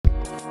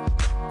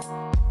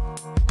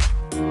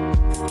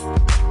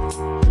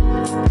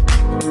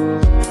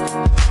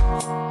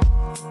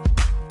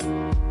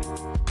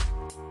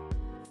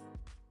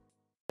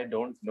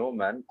no,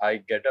 man. I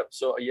get up.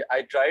 So yeah,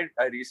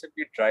 I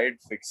recently tried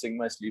fixing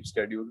my sleep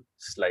schedule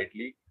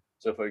slightly.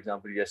 So for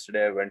example,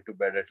 yesterday I went to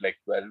bed at like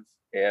 12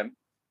 a.m.,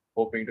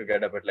 hoping to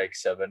get up at like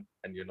 7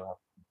 and,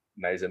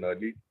 nice and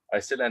early. I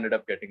still ended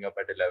up getting up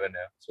at 11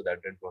 a.m., so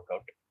that didn't work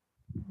out.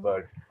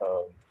 But,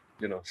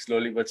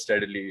 slowly but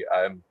steadily,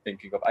 I'm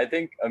thinking of,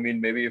 I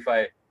mean, maybe if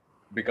I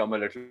become a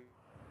little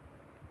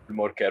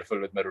more careful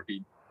with my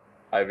routine,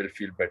 I will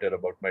feel better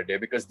about my day,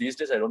 because these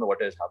days I don't know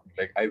what is happening.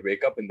 Like I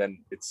wake up and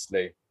then it's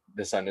like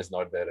the sun is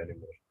not there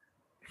anymore.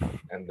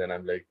 And then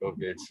I'm like,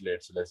 okay, it's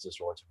late, so let's just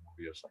watch a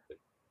movie or something.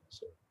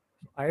 So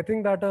I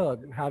think that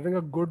having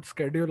a good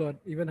schedule or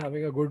even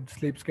having a good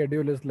sleep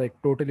schedule is like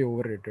totally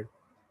overrated.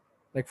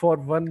 Like for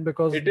one,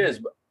 because it is,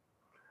 but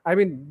I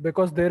mean,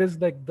 because there is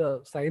like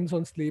the science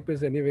on sleep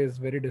is anyways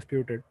very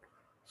disputed.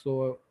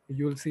 So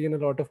you'll see in a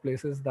lot of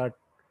places that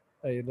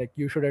like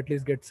you should at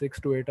least get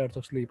 6 to 8 hours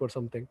of sleep or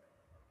something.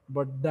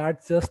 But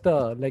that's just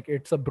like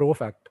it's a bro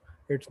fact.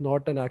 It's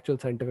not an actual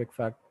scientific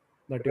fact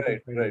that you can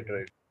right, find right, anywhere.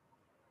 right,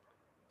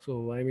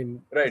 So I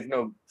mean, right.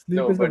 No, sleep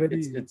no, is a but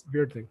very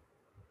weird thing.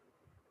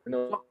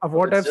 So it's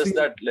what just I've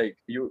that seen, like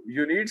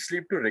you need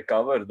sleep to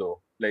recover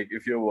though. Like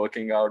if you're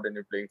working out and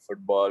you're playing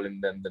football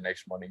and then the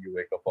next morning you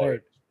wake up all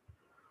right?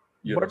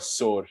 But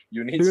sore,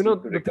 you need do you know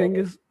sleep to the thing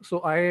recover. is?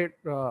 So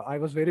I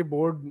was very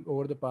bored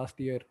over the past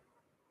year,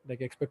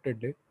 like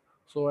expectedly.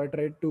 So I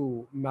tried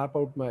to map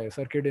out my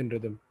circadian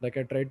rhythm. Like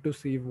I tried to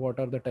see what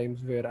are the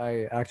times where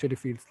I actually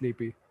feel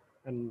sleepy,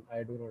 and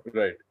I do not.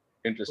 Right.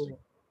 Interesting.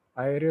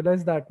 So I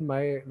realized that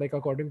my like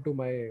according to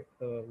my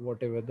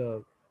whatever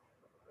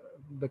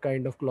the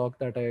kind of clock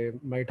that I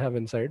might have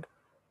inside,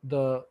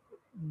 the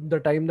the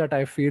time that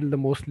I feel the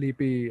most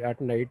sleepy at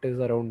night is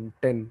around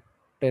 10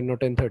 or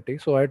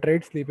 10:30. So I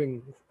tried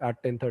sleeping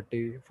at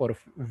 10:30 for a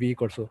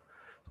week or so.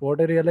 So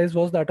what I realized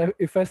was that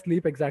if I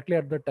sleep exactly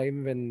at the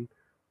time when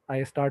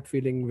I start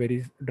feeling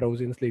very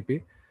drowsy and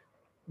sleepy,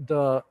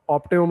 the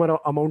optimum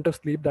amount of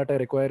sleep that I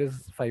require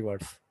is 5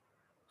 hours.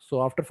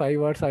 So after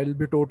 5 hours, I'll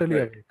be totally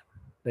Right. awake,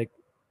 like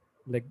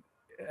like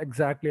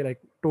exactly like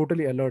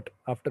totally alert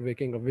after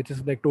waking up, which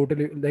is like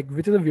totally like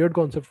which is a weird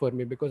concept for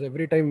me because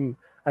every time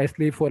I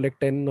sleep for like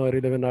 10 or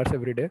 11 hours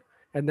every day,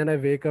 and then I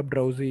wake up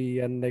drowsy,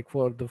 and like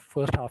for the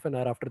first half an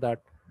hour after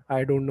that,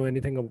 I don't know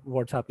anything of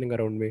what's happening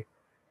around me,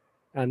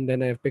 and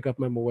then I pick up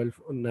my mobile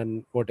phone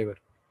and whatever.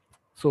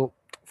 So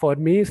for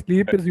me,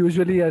 sleep is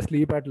usually I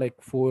sleep at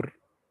like 4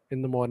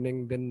 in the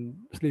morning, then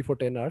sleep for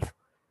 10 hours.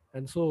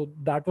 And so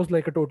that was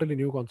like a totally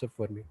new concept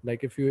for me.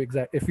 Like if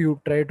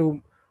you try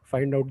to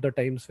find out the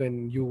times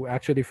when you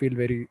actually feel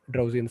very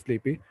drowsy and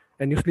sleepy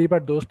and you sleep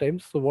at those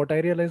times. So what I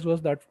realized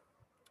was that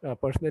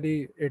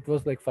personally it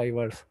was like 5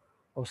 hours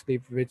of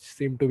sleep, which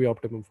seemed to be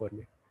optimum for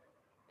me.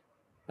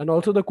 And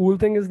also the cool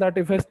thing is that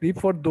if I sleep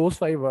for those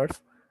 5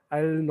 hours,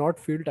 I'll not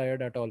feel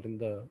tired at all in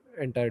the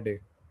entire day.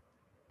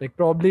 Like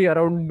probably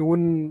around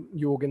noon,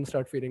 you can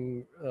start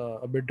feeling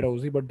a bit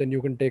drowsy, but then you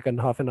can take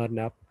a half an hour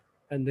nap,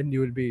 and then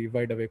you will be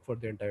wide awake for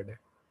the entire day.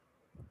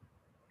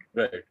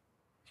 Right.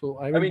 So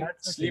I I mean mean,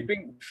 that's the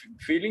thing.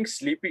 feeling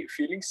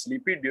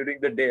sleepy during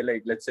the day.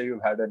 Like, let's say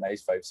you've had a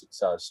nice 5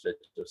 6 hours stretch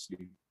of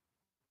sleep,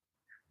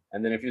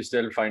 and then if you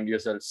still find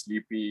yourself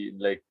sleepy in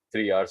like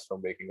 3 hours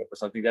from waking up or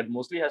something, that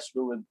mostly has to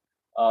do with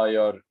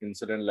your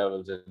insulin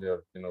levels and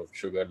your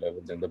sugar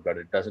levels in the blood.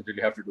 It doesn't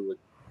really have to do with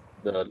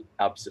the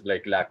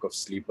like lack of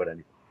sleep or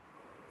anything.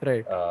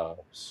 Right.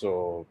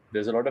 So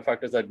there's a lot of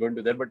factors that go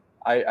into there, but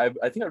I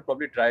think I'll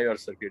probably try your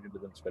circadian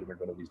rhythm experiment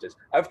one of these days.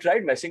 I've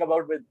tried messing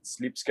about with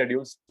sleep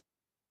schedules,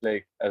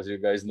 like as you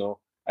guys know.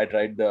 I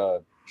tried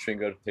the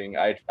Schwinger thing.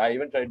 I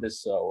even tried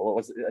this. What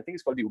was it? I think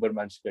it's called the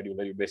Uberman schedule,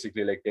 where you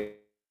basically like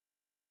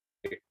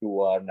take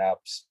 2 hour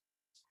naps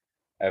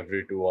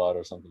every 2 hour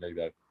or something like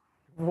that.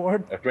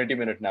 What?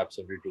 20-minute naps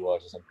every 2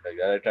 hours or something like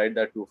that. I tried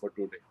that too for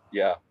 2 days.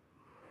 Yeah,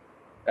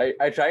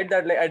 I tried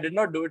that. Like I did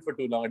not do it for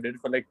too long. I did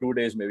it for like 2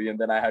 days maybe, and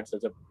then I had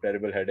such a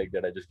terrible headache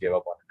that I just gave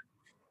up on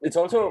it. It's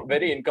also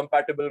very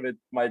incompatible with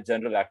my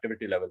general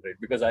activity level, right?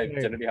 Because I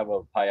Right. generally have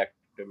a high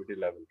activity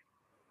level,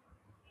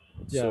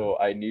 so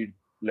Yeah. I need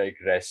like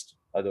rest.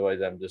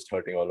 Otherwise, I'm just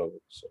hurting all over.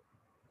 So,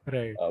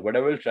 Right. but I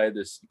will try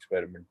this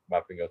experiment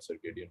mapping out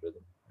circadian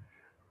rhythm.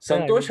 Yeah. I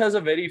Santosh mean, has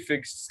a very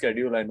fixed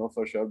schedule, I know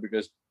for sure,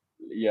 because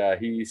yeah,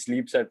 he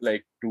sleeps at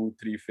like 2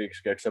 3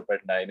 fixed, gets up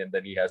at 9, and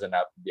then he has a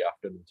nap in the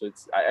afternoon. So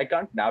I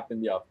can't nap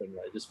in the afternoon.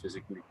 I just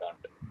physically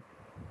can't.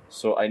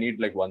 So I need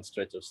like one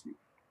stretch of sleep.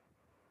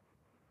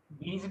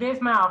 These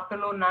days, my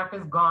afternoon nap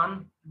is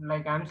gone.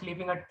 Like I'm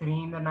sleeping at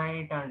 3 in the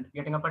night and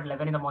getting up at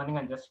 11 in the morning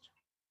and just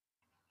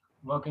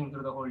working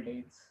through the whole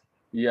days.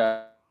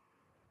 Yeah,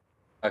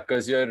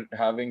 because you're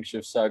having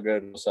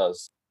Shivsagar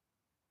dosas.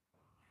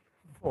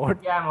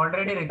 what? Yeah, I'm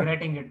already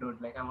regretting it,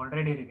 dude. Like I'm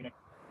already regretting.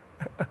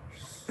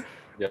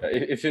 Yeah,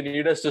 if you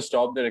need us to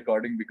stop the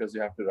recording because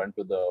you have to run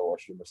to the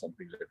washroom or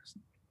something, let us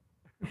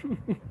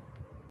know.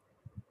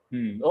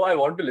 Oh, I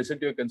want to listen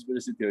to your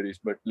conspiracy theories,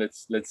 but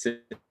let's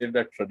save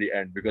that for the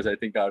end, because I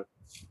think our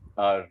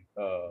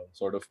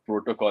sort of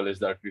protocol is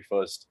that we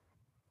first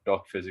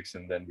talk physics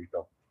and then we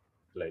talk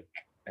like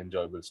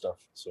enjoyable stuff.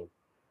 So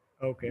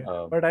Okay.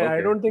 But I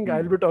Okay. don't think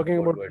I'll be talking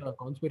What about do I talk?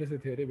 conspiracy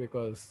theory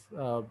because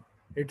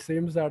it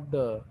seems that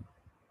the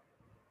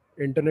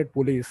internet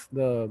police,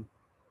 the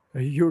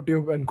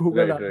YouTube and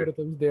Google Right, right.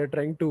 algorithms, they are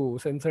trying to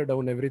censor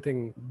down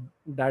everything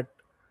that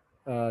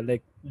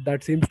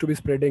that seems to be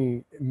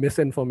spreading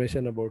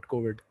misinformation about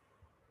COVID.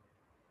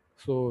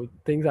 So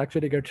things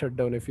actually get shut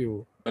down if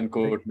you like,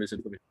 Unquote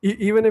misinformation.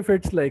 even if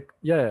it's like,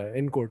 yeah,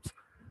 in quotes.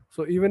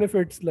 So even if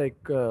it's like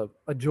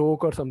a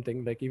joke or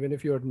something, like even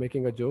if you're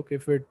making a joke,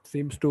 if it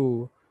seems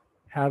to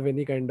have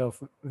any kind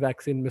of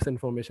vaccine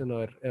misinformation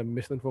or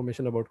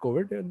misinformation about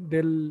COVID,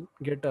 they'll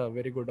get a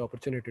very good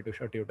opportunity to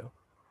shut you down.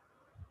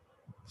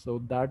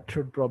 So that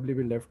should probably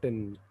be left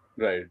in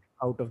Right,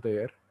 out of the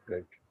air.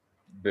 right.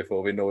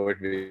 Before we know it,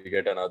 we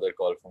get another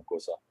call from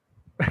COSA.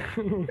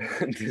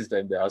 This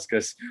time they ask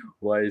us,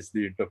 why is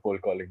the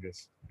Interpol calling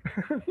us?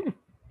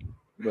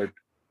 But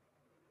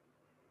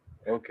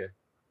okay.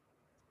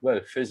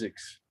 Well,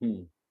 physics.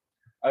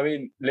 I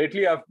mean,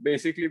 lately I've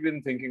basically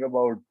been thinking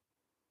about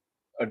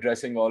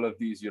addressing all of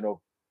these,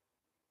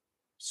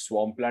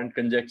 swampland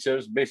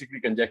conjectures, basically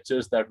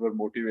conjectures that were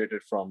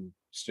motivated from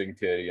string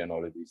theory and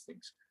all of these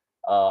things.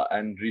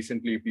 And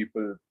recently,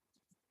 people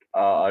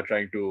are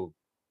trying to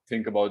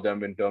think about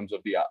them in terms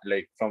of the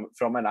like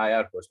from an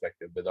IR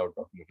perspective, without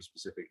talking about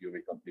specific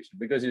UV completion.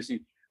 Because you see,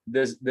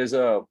 there's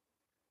a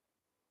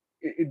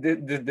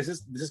this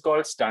is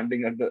called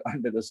standing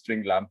under the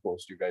string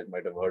lamppost. You guys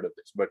might have heard of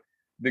this, but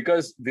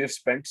because we've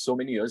spent so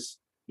many years,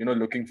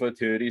 looking for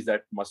theories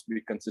that must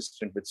be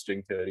consistent with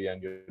string theory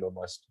and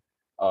must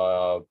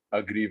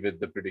agree with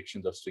the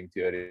predictions of string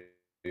theory,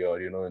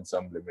 or in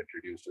some limit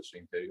reduced to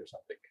string theory or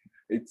something.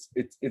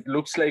 It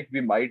looks like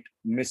we might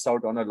miss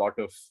out on a lot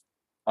of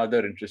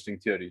other interesting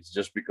theories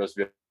just because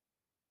we're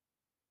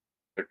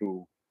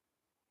too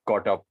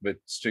caught up with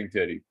string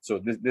theory. So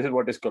this is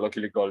what is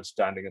colloquially called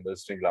standing in the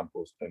string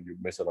lamppost, and you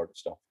miss a lot of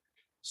stuff.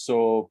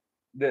 So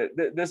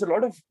there's a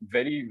lot of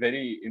very,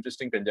 very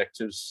interesting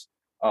conjectures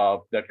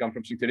that come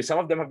from string theory. Some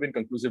of them have been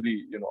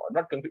conclusively,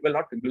 not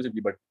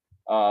conclusively, but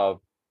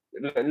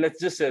let's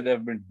just say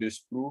they've been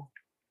disproved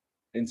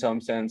in some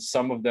sense.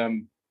 Some of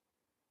them,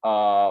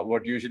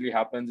 what usually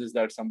happens is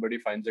that somebody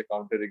finds a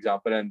counter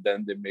example and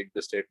then they make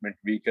the statement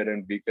weaker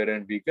and weaker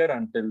and weaker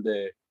until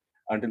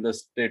the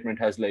statement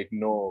has like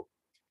no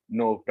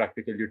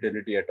practical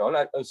utility at all.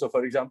 So,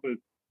 for example,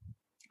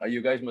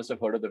 you guys must have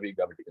heard of the weak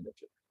gravity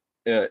conjecture.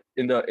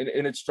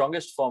 In its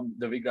strongest form,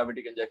 the weak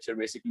gravity conjecture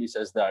basically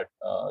says that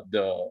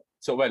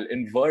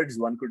in words,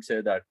 one could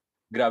say that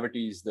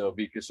gravity is the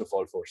weakest of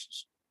all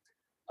forces.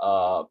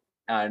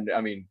 And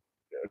I mean,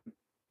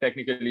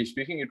 technically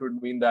speaking, it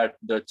would mean that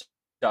the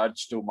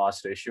charge to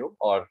mass ratio,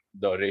 or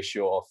the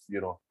ratio of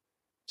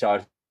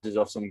charges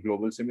of some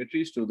global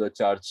symmetries to the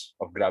charge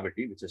of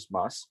gravity, which is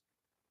mass,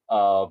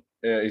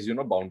 is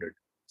bounded.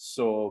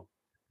 So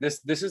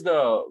this is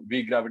the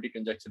weak gravity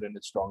conjecture in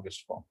its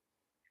strongest form.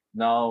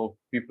 Now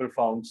people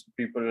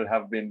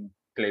have been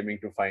claiming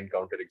to find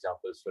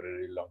counterexamples for a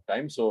really long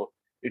time. So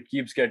it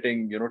keeps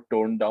getting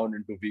toned down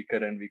into weaker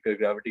and weaker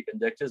gravity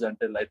conjectures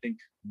until I think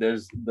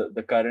there's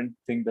the current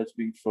thing that's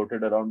being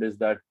floated around is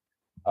that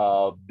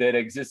there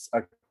exists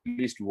at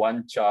least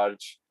one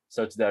charge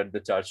such that the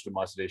charge to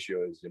mass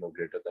ratio is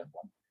greater than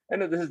one. I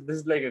know this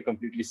is like a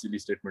completely silly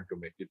statement to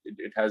make.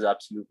 It has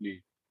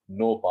absolutely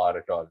no power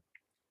at all.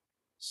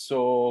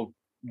 So,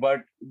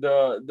 but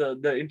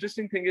the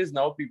interesting thing is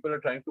now people are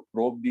trying to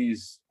probe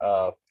these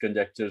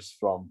conjectures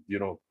from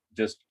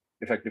just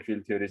effective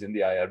field theories in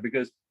the IR,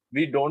 because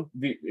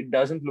it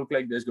doesn't look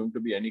like there's going to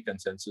be any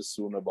consensus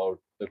soon about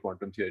the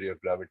quantum theory of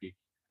gravity,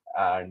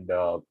 and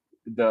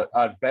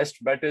our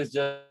best bet is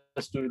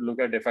just to look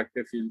at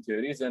effective field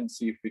theories and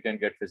see if we can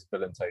get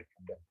physical insight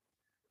from them.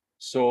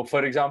 So,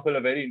 for example,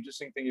 a very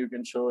interesting thing you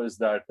can show is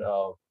that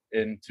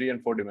in 3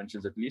 and 4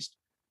 dimensions at least,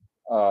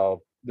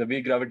 the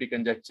weak gravity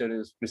conjecture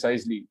is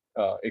precisely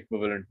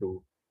equivalent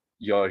to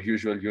your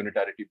usual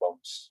unitarity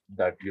bounds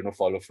that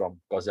follow from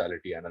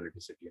causality,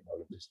 analyticity, and all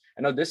of this.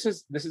 And now this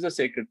is a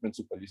sacred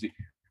principle. You see,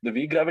 the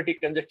weak gravity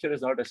conjecture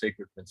is not a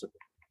sacred principle.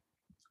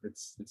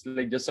 It's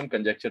like just some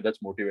conjecture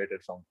that's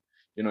motivated from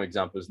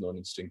examples known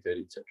in string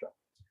theory, etc.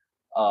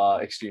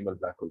 Extremal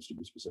black holes to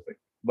be specific.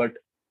 But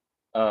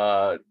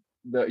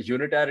the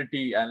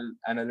unitarity and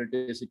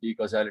analyticity,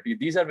 causality,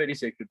 these are very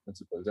sacred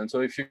principles. And so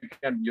if you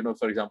can,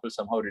 for example,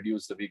 somehow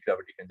reduce the weak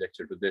gravity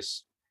conjecture to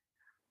this,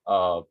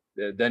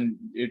 then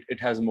it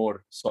has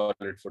more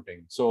solid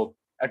footing. So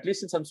at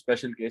least in some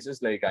special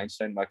cases like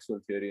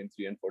Einstein-Maxwell theory in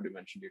 3 and 4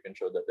 dimension, you can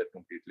show that they're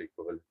completely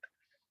equivalent.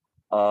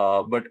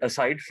 But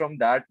aside from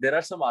that, there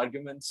are some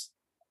arguments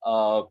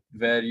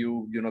where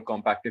you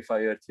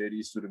compactify your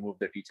theories to remove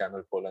the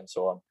T-channel pole and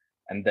so on,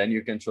 and then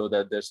you can show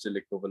that they're still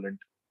equivalent.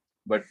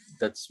 But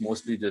that's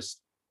mostly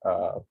just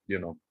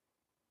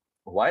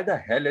why the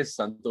hell is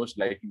Santosh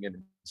liking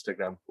an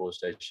Instagram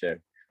post I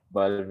shared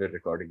while we're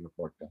recording the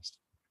podcast?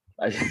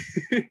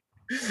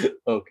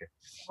 Okay.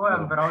 Oh,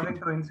 I'm browsing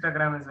through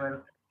Instagram as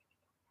well.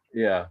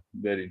 Yeah,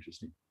 very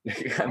interesting. I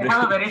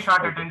have a very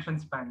short attention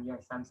span.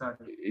 Yes, I'm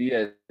certain.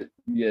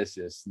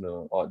 Yes.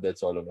 No,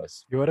 that's all of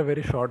us. You are a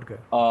very short guy.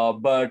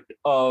 But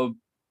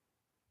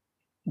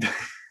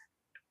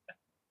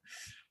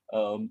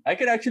I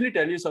can actually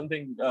tell you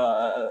something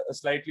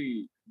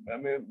slightly. I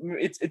mean,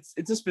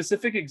 it's a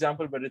specific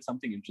example, but it's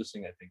something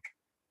interesting, I think.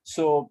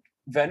 So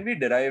when we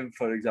derive,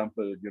 for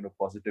example,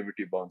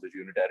 positivity bounds or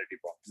unitarity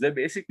bounds, they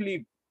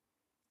basically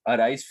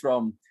arise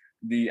from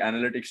the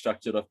analytic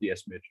structure of the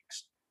S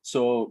matrix.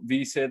 So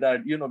we say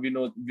that we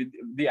know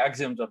the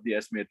axioms of the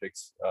S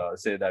matrix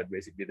say that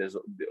basically there's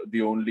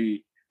the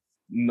only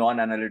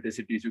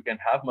non-analyticities you can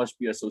have must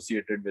be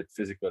associated with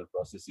physical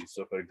processes.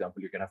 So, for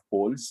example, you can have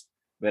poles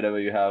wherever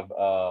you have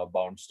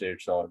bound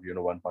states or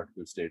one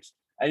particle states,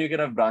 and you can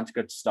have branch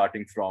cuts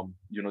starting from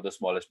the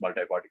smallest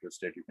multi-particle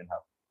state you can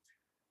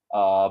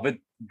have.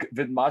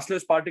 With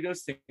massless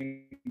particles,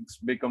 things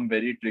become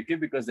very tricky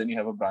because then you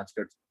have a branch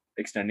cut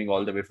extending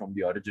all the way from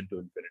the origin to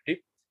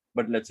infinity.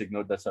 But let's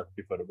ignore that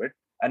subtlety for a bit.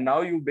 And now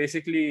you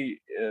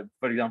basically,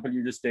 for example,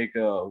 you just take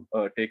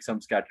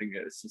some scattering,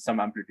 some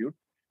amplitude,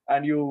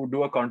 and you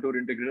do a contour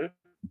integral,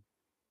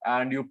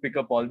 and you pick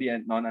up all the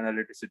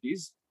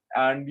non-analyticities,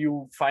 and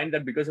you find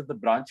that because of the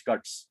branch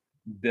cuts,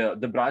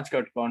 the branch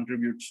cut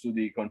contributes to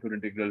the contour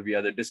integral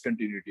via the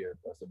discontinuity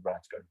across the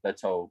branch cut.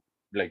 That's how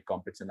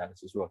complex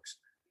analysis works.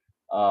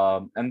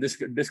 And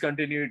this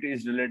discontinuity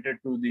is related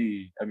to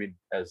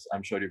as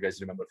I'm sure you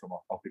guys remember from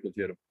optical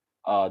theorem,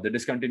 the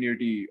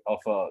discontinuity of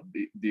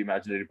the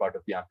imaginary part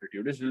of the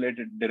amplitude is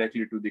related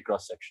directly to the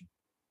cross section,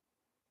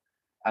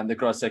 and the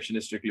cross section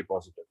is strictly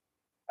positive.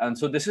 And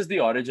so this is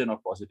the origin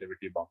of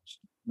positivity bounds.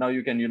 Now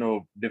you can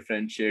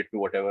differentiate to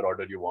whatever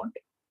order you want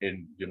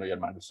in your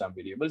Mandelstam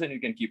variables, and you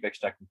can keep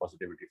extracting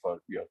positivity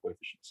for your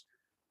coefficients.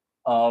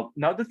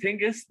 Now the thing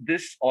is,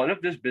 all of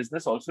this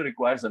business also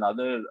requires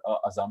another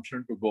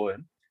assumption to go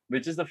in,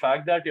 which is the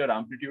fact that your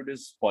amplitude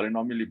is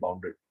polynomially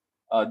bounded.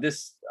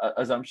 This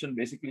assumption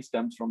basically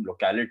stems from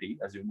locality,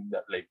 assuming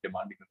that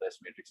demanding that the S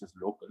matrix is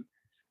local.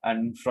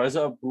 And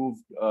Froissart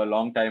proved a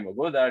long time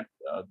ago that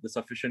the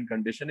sufficient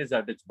condition is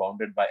that it's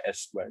bounded by S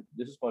squared.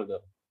 This is for the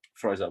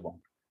Froissart bound.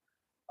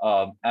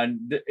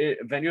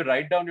 When you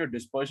write down your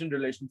dispersion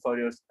relation for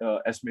your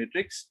S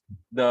matrix,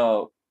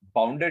 the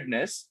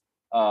boundedness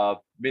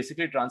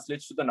basically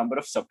translates to the number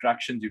of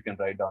subtractions you can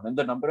write down. And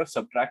the number of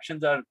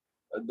subtractions are,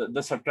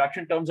 the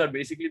subtraction terms are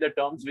basically the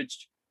terms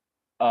which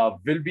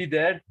will be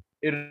there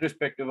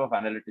irrespective of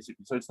analyticity.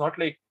 So it's not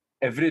like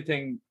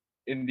everything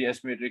in the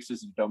S matrix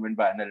is determined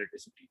by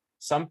analyticity.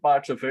 Some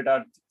parts of it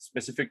are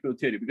specific to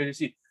theory, because you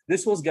see,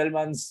 this was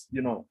Gell-Mann's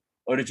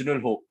original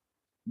hope,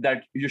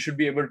 that you should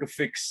be able to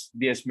fix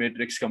the S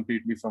matrix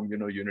completely from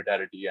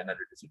unitarity,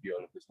 analyticity,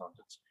 all of this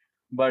nonsense.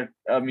 But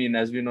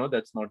as we know,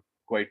 that's not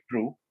quite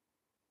true.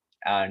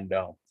 And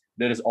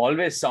there is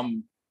always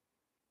some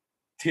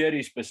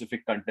theory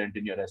specific content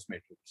in your S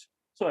matrix.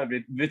 So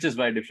which is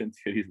why different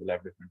theories will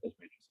have different S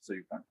matrices. So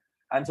you can't.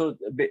 And so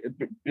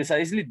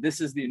precisely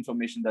this is the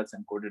information that's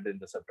encoded in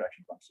the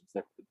subtraction constants.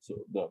 So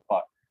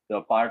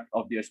the part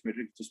of the S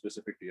matrix is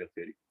specific to your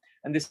theory.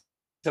 And this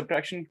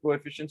subtraction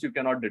coefficients you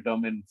cannot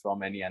determine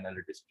from any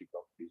analyticity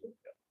properties over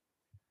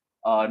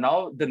here.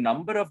 Now the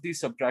number of these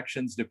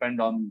subtractions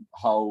depend on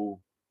how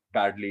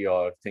badly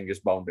your thing is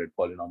bounded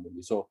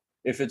polynomially. So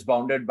if it's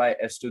bounded by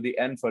S to the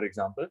n, for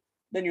example,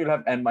 then you'll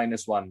have n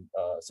minus 1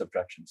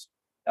 subtractions.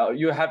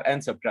 You have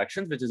n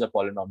subtractions, which is a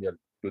polynomial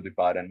to the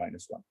power n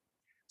minus 1.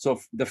 So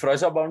the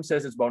Froissart bound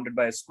says it's bounded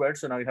by S squared,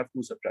 so now you have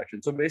 2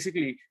 subtractions. So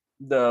basically,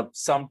 the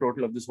sum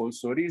total of this whole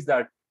story is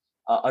that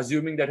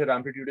assuming that your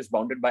amplitude is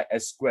bounded by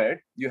S squared,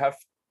 you have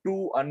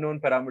 2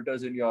 unknown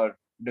parameters in your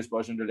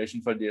dispersion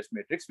relation for the S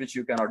matrix, which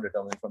you cannot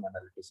determine from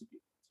analyticity.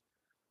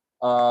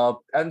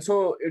 And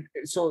so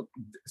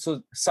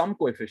some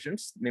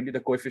coefficients, namely the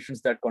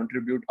coefficients that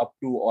contribute up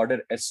to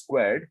order S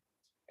squared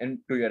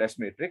into your S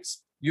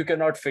matrix, you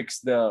cannot fix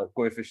the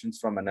coefficients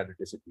from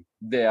analyticity.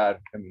 They are,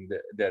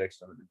 they're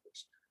external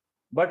inputs.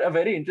 But a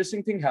very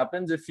interesting thing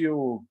happens if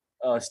you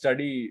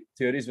study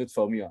theories with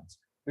fermions,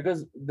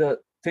 because the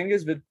thing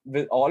is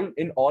with all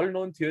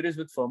known theories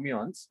with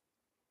fermions,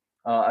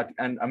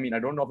 and I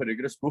don't know of a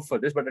rigorous proof for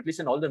this, but at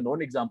least in all the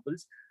known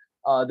examples,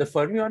 the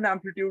fermion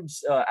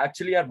amplitudes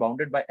actually are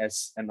bounded by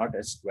S and not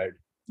S squared,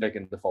 like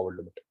in the forward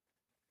limit.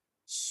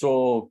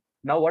 So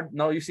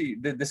now you see,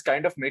 this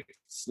kind of makes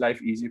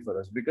life easy for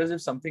us, because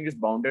if something is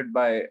bounded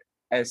by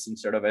S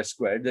instead of S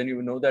squared, then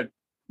you know that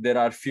there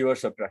are fewer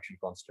subtraction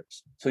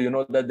constants. So you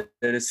know that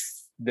there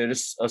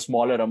is a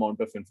smaller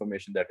amount of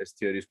information that is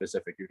theory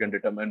specific. You can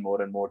determine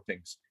more and more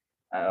things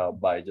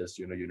by just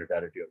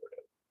unitarity or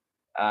whatever.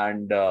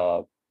 And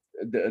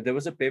there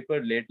was a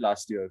paper late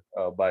last year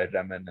by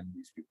Remen and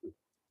these people,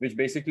 which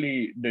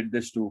basically did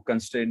this to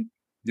constrain.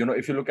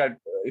 If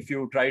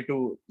you try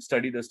to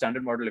study the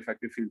standard model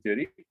effective field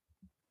theory,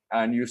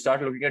 and you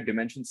start looking at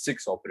dimension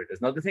 6 operators.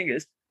 Now the thing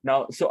is,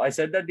 so I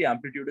said that the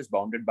amplitude is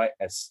bounded by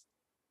S.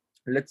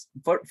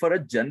 For a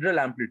general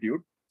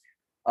amplitude,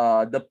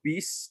 the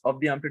piece of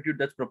the amplitude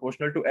that's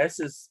proportional to S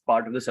is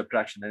part of the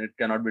subtraction, and it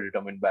cannot be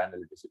determined by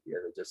analyticity,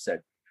 as I just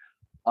said.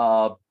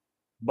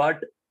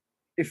 But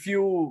if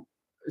you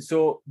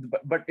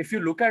but if you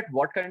look at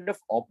what kind of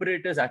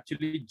operators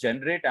actually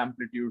generate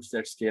amplitudes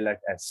that scale at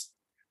S,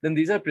 then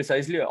these are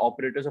precisely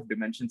operators of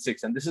dimension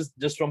 6. And this is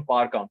just from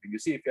power counting. You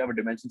see, if you have a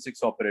dimension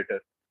 6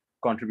 operator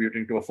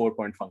contributing to a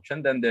 4-point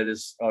function, then there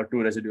is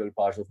 2 residual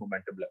powers of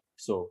momentum left.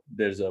 So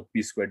there's a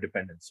p-squared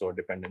dependence, so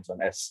dependence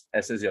on S.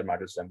 S is your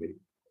Mandelstam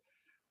variable.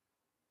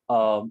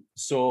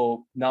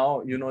 So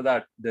now you know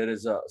that there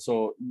is a,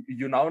 so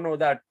you now know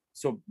that,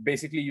 so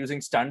basically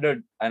using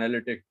standard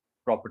analytic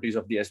properties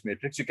of the S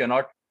matrix, you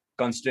cannot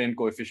constrain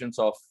coefficients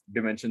of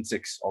dimension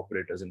 6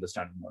 operators in the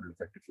standard model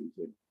effective field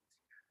theory.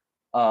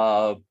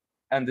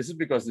 And this is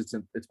because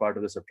it's part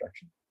of the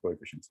subtraction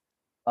coefficients.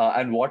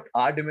 And what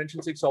are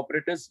dimension 6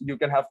 operators? You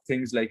can have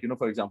things like,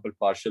 for example,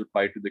 partial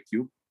pi to the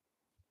cube.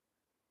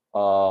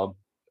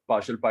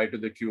 Partial pi to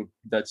the cube,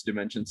 that's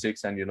dimension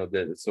 6, and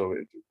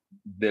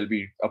there'll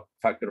be a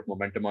factor of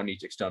momentum on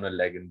each external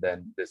leg, and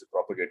then there's a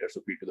propagator,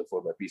 so p to the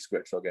 4 by p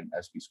squared, so again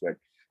as p squared.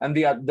 And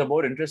the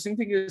more interesting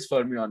thing is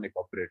fermionic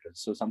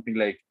operators, so something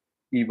like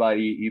e bar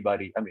e,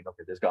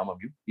 there's gamma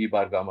mu, e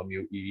bar gamma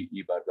mu,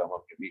 e bar gamma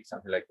mu, e,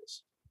 something like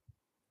this.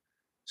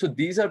 So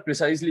these are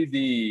precisely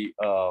the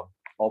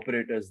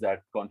operators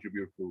that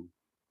contribute to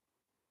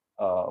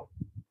 2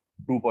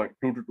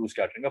 to 2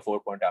 scattering, a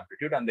 4-point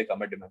amplitude, and they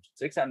come at dimension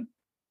 6. And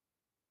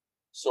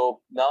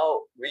so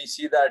now we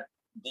see that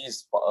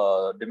these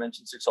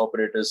dimension 6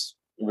 operators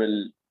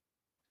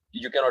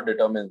you cannot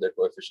determine their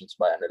coefficients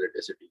by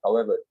analyticity.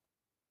 However,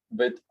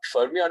 with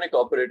fermionic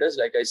operators,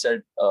 like I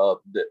said,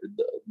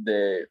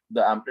 the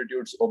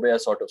amplitudes obey a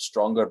sort of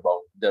stronger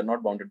bound. They're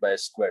not bounded by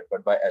S squared,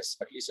 but by S,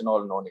 at least in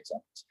all known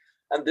examples.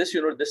 And this,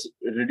 this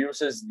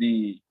reduces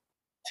the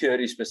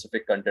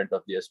theory-specific content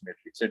of the S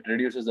matrix. It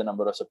reduces the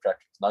number of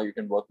subtractions. Now you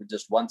can work with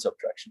just one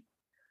subtraction.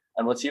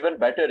 And what's even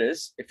better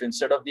is, if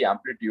instead of the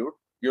amplitude,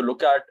 you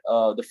look at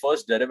the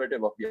first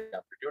derivative of the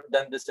amplitude,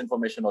 then this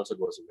information also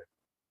goes away.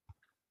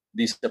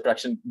 The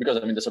subtraction,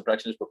 because the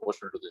subtraction is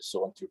proportional to this.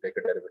 So once you take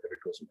a derivative,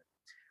 it goes away.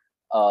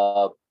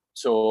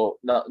 So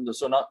now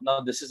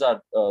this is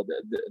our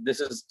this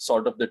is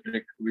sort of the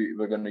trick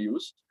we're going to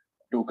use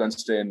to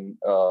constrain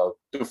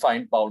to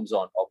find bounds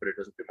on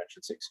operators of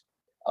dimension 6.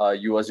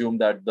 You assume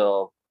that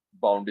the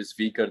bound is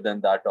weaker than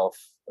that of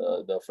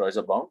the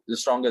Freuser bound, is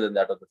stronger than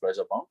that of the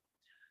Freuser bound.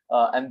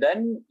 And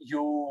then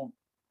you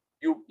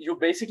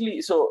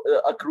basically, so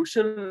a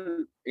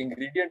crucial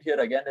ingredient here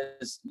again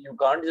is you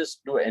can't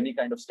just do any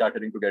kind of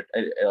scattering to get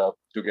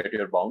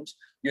your bounds.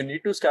 You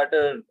need to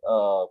scatter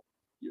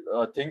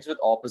things with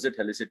opposite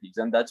helicities,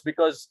 and that's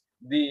because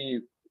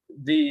the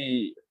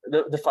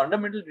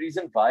fundamental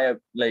reason why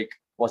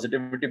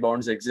positivity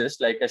bounds exist,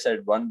 like I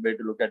said, one way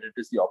to look at it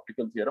is the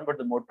optical theorem, but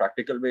the more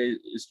practical way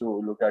is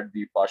to look at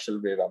the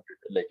partial wave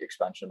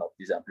expansion of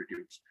these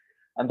amplitudes.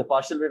 And the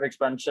partial wave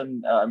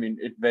expansion,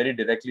 it very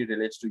directly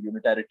relates to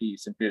unitarity,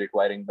 simply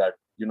requiring that,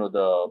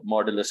 the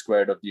modulus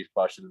squared of these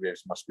partial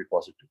waves must be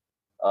positive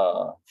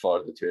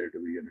for the theory to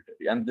be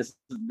unitary. And this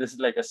is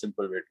like a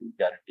simple way to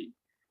guarantee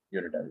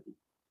unitarity.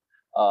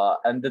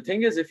 And the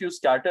thing is, if you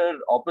scatter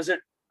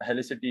opposite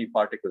helicity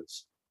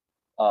particles,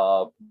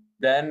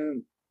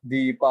 then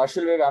the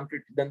partial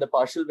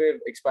wave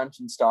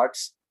expansion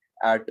starts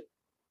at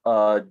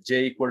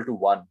j equal to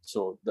 1.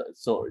 So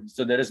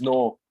there is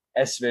no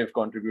S wave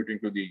contributing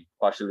to the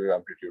partial wave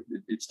amplitude.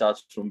 It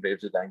starts from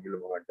waves with angular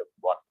momentum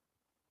 1.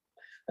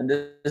 And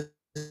this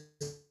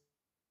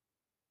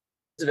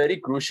is very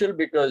crucial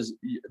because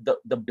the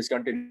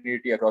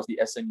discontinuity across the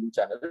S and U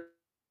channels,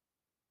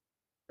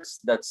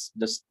 that's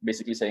just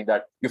basically saying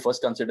that you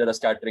first consider a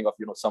scattering of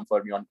some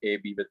fermion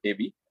AB with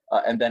AB,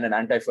 and then an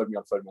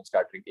anti-fermion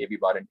scattering AB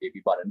bar and AB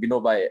bar. And we know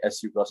by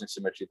SU crossing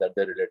symmetry that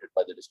they're related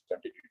by the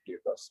discontinuity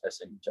across S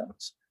and U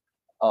channels.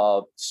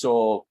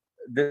 So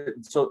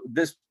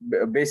this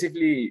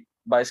basically,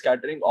 by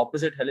scattering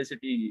opposite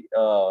helicity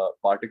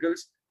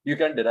particles, you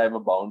can derive a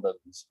bound on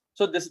these.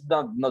 So this is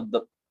not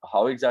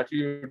how exactly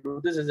you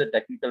do this is a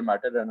technical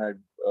matter, and I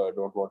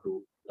don't want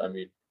to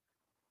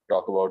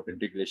talk about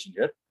integration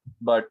here.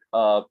 But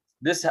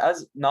this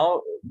has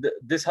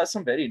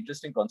some very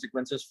interesting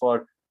consequences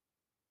for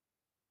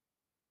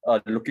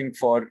looking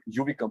for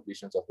UV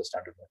completions of the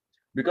standard model.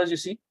 Because you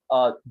see,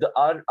 our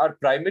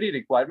primary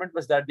requirement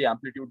was that the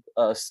amplitude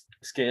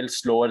scale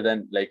slower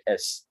than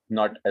S,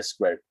 not S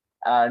squared.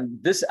 And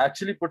this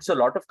actually puts a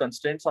lot of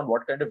constraints on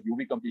what kind of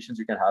UV completions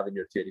you can have in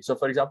your theory. So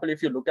for example,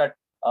 if you look at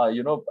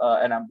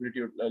an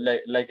amplitude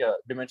like a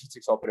dimension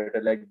 6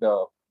 operator, like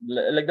the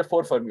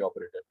 4 Fermi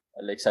operator,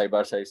 like psi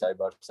bar psi, psi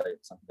bar psi,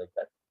 something like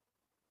that.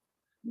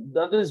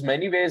 There's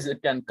many ways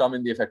it can come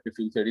in the effective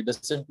field theory. The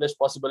simplest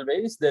possible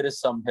way is there is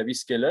some heavy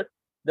scalar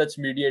that's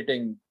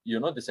mediating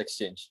this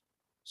exchange.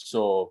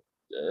 So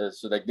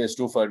there's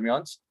 2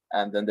 fermions,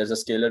 and then there's a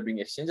scalar being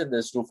exchanged, and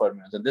there's 2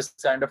 fermions. And this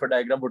kind of a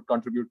diagram would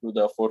contribute to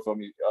the 4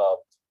 Fermi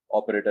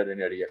operator in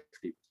your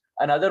EFT.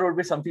 Another would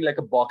be something like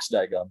a box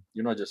diagram,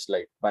 just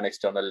like one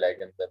external leg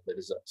and then there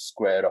is a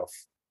square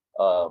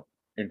of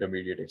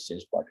intermediate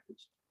exchange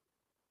particles.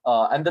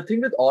 And the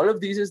thing with all of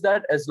these is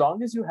that as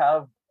long as you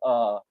have,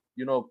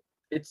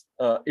 it's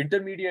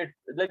intermediate,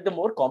 like the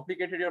more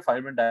complicated your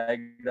Feynman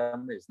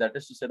diagram is, that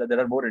is to say that there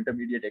are more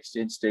intermediate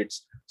exchange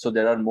states, so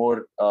there are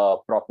more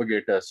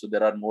propagators, so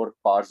there are more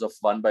powers of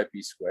 1 by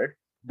p squared,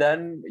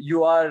 then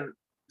you are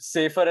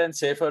safer and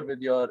safer with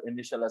your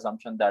initial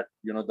assumption that,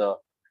 the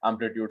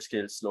amplitude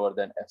scales slower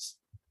than s.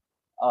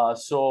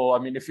 So, I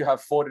mean, if you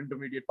have 4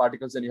 intermediate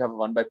particles, then you have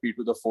 1 by p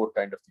to the 4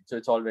 kind of thing. So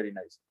it's all very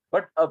nice.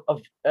 But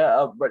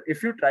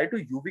if you try to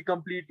UV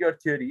complete your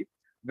theory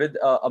with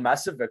a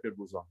massive vector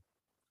boson,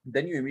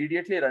 then you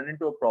immediately run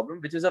into a problem,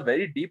 which is a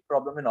very deep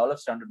problem in all of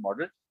standard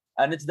model.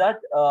 And it's that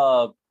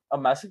a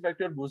massive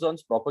vector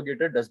boson's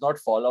propagator does not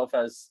fall off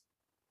as,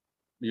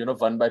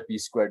 1 by p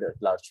squared at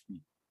large p.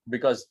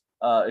 Because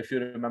if you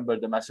remember,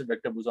 the massive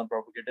vector boson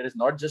propagator is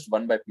not just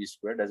 1 by p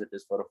squared as it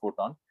is for a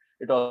photon.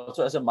 It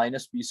also has a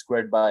minus p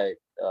squared by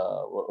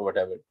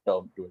whatever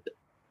term to it.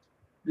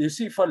 You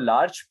see, for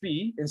large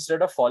p,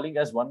 instead of falling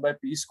as 1 by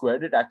p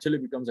squared, it actually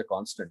becomes a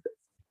constant.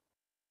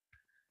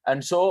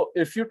 And so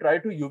if you try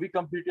to UV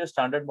complete your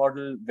standard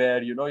model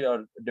where,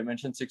 your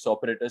dimension 6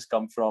 operators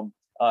come from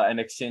an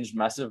exchanged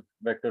massive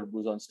vector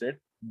boson state,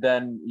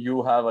 then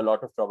you have a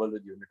lot of trouble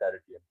with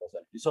unitarity and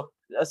causality. So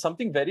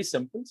something very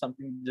simple,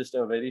 just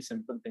a very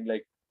simple thing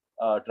like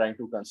trying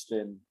to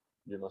constrain,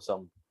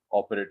 some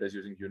operators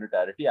using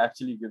unitarity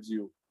actually gives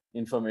you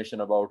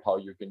information about how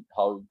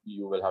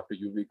you will have to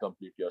UV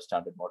complete your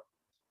standard model.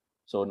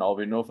 So now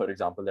we know, for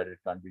example, that it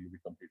can't be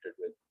UV completed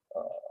with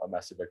a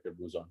massive vector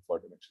boson for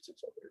dimension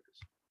 6 operators.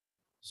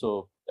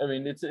 So I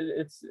mean,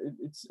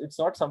 it's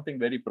not something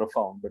very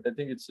profound, but I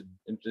think it's an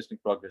interesting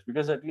progress,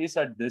 because at least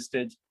at this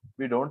stage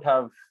we don't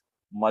have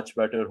much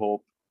better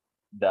hope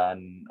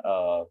than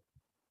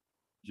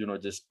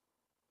just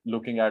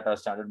looking at our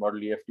standard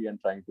model EFT and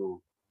trying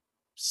to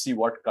see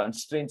what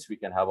constraints we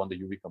can have on the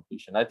UV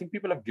completion. I think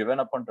people have given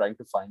up on trying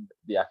to find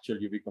the actual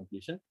UV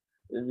completion.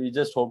 We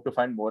just hope to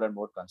find more and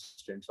more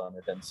constraints on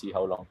it and see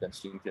how long can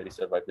string theory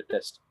survive the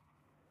test.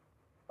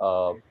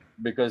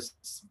 Because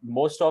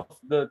most of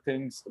the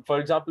things, for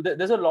example,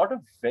 there's a lot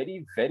of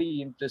very,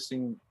 very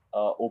interesting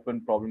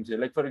open problems here.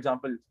 Like, for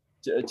example,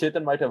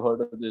 Chetan might have heard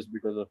of this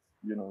because of,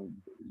 you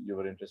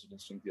were interested in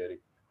string theory.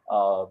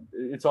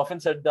 It's often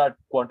said that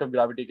quantum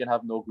gravity can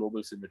have no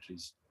global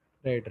symmetries.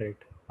 Right.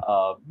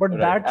 But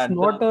that's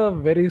not a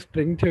very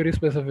string theory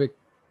specific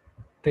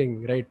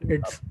thing, right?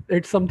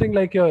 It's something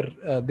like your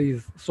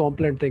these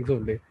swampland things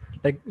only.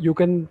 Like, you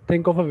can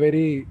think of a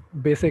very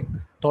basic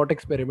thought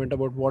experiment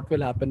about what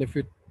will happen if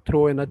you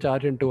throw in a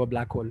charge into a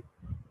black hole.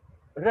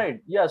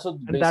 Right. Yeah. So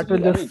and that will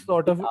just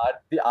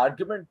the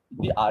argument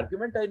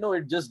I know,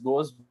 it just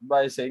goes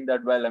by saying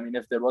that, well, I mean,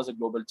 if there was a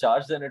global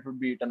charge, then it would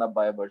be eaten up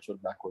by a virtual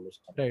black hole or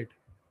something. Right.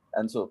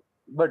 And so,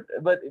 but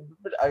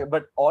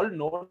all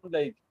known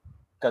like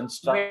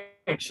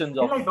constructions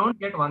of. I don't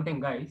get one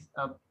thing, guys.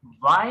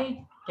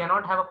 Why can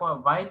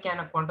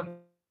a quantum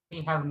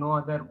theory have no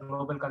other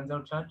global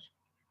conserved charge?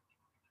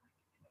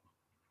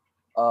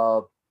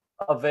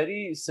 A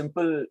very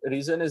simple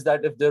reason is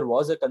that if there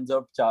was a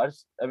conserved charge,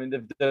 I mean,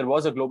 if there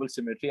was a global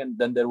symmetry, and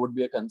then there would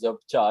be a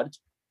conserved charge,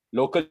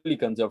 locally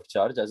conserved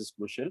charge, as is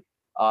crucial,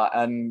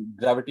 and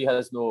gravity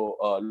has no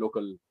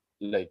local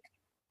like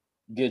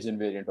gauge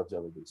invariant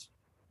observables.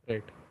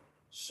 Right.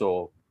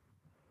 So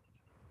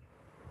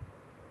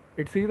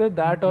it's either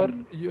that or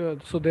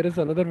so there is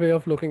another way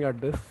of looking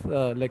at this,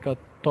 like a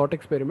thought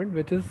experiment,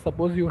 which is,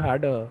 suppose you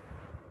had a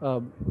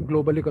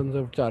globally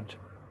conserved charge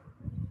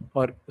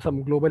or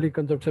some globally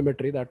conserved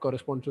symmetry that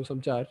corresponds to some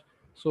charge.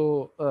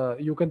 So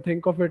you can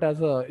think of it as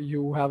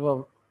you have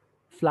a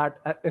flat,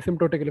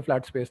 asymptotically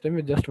flat spacetime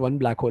with just one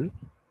black hole,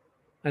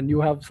 and you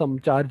have some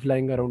charge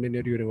lying around in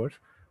your universe.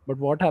 But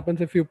what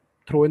happens if you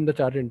throw in the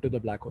charge into the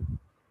black hole?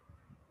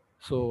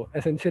 So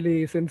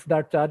essentially, since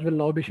that charge will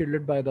now be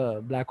shielded by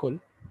the black hole,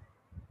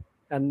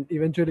 and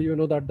eventually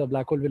that the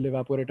black hole will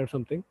evaporate or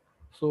something,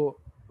 so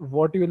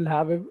what you will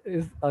have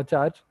is a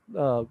charge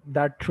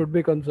that should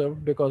be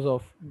conserved because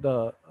of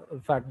the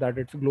fact that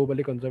it's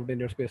globally conserved in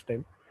your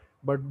space-time.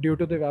 But due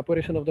to the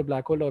evaporation of the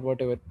black hole or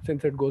whatever,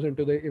 since it goes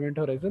into the event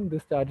horizon,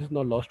 this charge is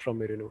now lost from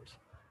your universe.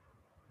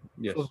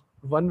 Yes. So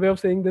one way of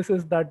saying this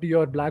is that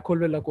your black hole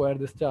will acquire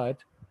this charge,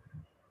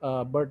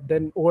 but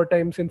then over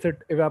time, since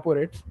it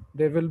evaporates,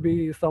 there will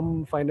be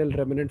some final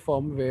remnant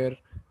form where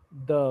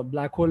the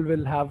black hole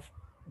will have,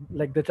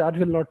 like, the charge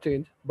will not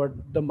change, but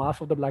the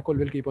mass of the black hole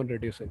will keep on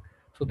reducing.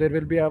 So there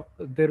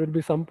will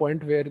be some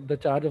point where the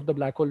charge of the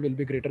black hole will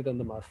be greater than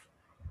the mass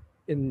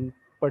in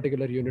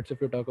particular units,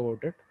 if you talk about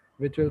it,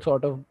 which will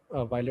sort of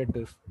violate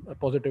this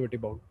positivity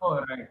bound. Oh,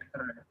 right.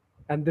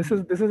 And this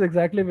is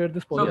exactly where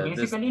this. So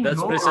basically,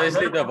 that's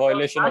precisely the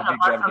violation of the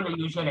apart from the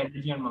usual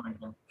energy and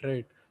momentum.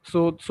 Right.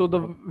 So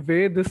the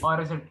way this. Or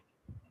is it?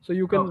 So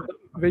you can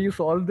the way you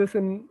solve this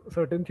in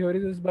certain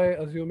theories is by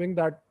assuming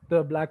that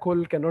the black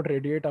hole cannot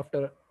radiate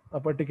after a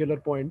particular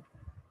point,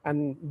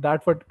 and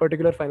that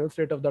particular final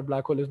state of that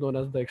black hole is known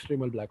as the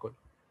extremal black hole.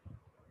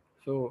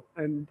 So,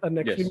 and an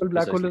Yes, extremal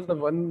black hole precisely. is the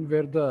one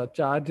where the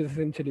charge is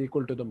essentially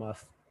equal to the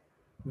mass,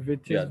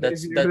 which Yeah, is very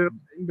that's weird that. way of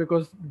saying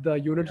because the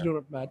units Yeah, do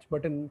not match.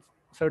 But in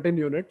certain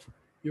units,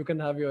 you can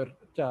have your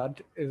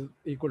charge is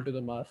equal to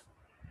the mass.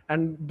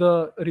 And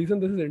the reason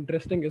this is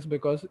interesting is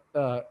because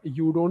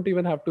you don't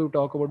even have to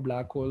talk about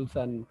black holes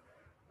and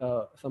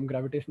some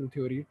gravitational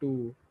theory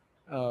to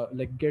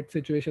like get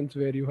situations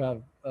where you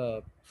have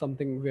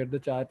something where the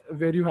charge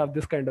where you have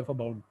this kind of a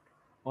bound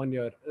on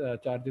your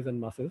charges and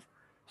masses.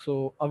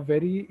 So a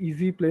very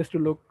easy place to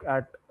look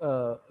at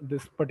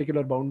this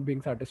particular bound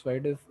being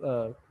satisfied is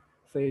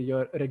say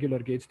your regular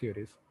gauge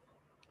theories.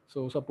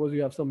 So suppose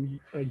you have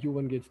some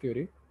U1 gauge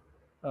theory.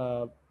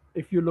 Uh,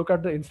 if you look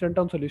at the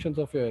instant-on solutions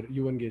of your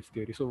U1 gauge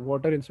theory, so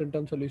what are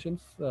instant-on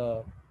solutions?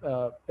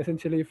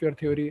 Essentially, if your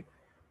theory,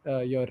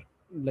 your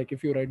like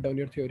if you write down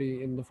your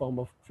theory in the form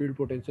of field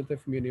potentials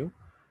F mu nu,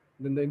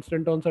 then the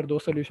instant-ons are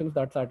those solutions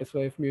that satisfy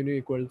F mu nu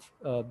equals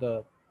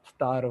the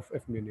star of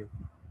F mu nu,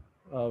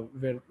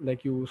 where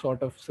like you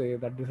sort of say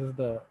that this is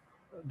the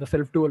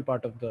self-dual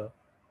part of the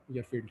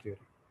your field theory.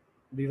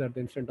 These are the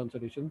instant-on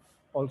solutions,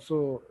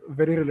 also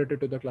very related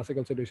to the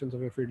classical solutions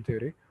of your field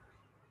theory.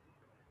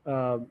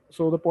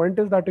 So the point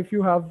is that if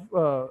you have,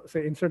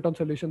 say, instant-on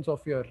solutions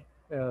of your,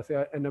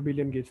 say, an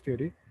abelian gauge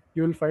theory,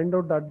 you will find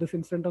out that this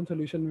instant-on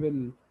solution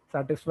will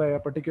satisfy a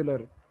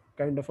particular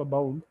kind of a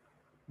bound,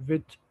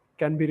 which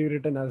can be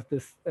rewritten as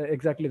this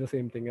exactly the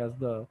same thing as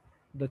the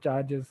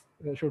charge is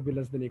should be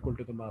less than equal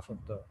to the mass of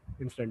the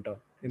instant-on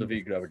the in this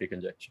weak case. gravity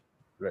conjecture.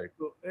 Right,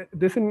 So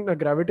this in a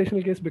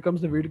gravitational case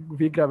becomes the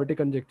weak gravity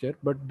conjecture,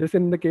 but this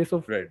in the case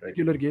of right, right.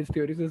 regular gauge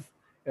theories is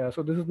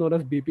so this is known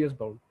as BPS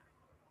bound,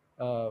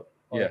 or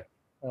Yeah,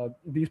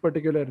 these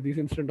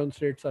instant on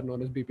states are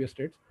known as BPS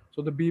states.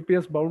 So the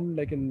BPS bound,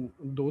 like in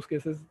those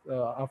cases,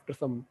 after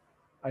some,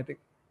 I think,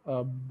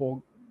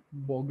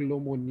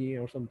 Boglomoni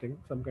or something,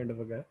 some kind of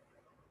a guy,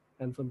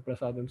 and some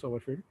Prasad and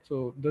Somerfield.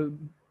 So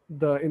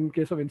the in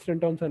case of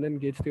instantons and in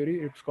gauge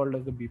theory, it's called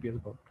as the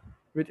BPS bound,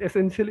 which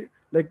essentially,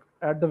 like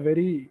at the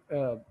very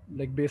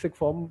like basic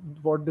form,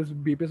 what this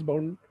BPS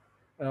bound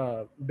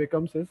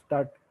becomes is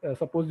that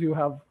suppose you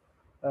have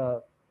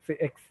say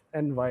x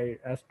and y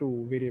as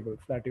two variables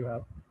that you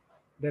have,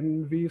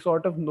 then we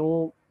sort of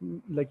know,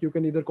 like you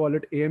can either call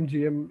it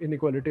AMGM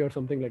inequality or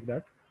something like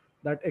that,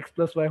 that x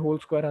plus y whole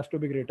square has to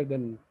be greater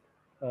than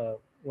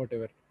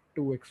whatever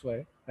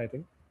 2xy, I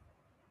think,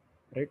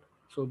 right?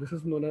 So this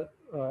is known as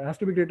has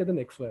to be greater than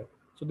xy.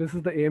 So this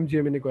is the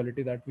AMGM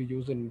inequality that we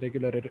use in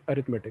regular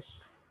arithmetic.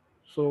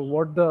 So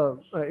what the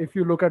if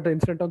you look at the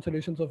instant-on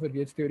solutions of your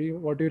gauge theory,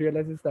 what you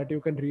realize is that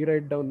you can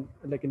rewrite down,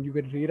 like, and you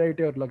can rewrite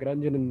your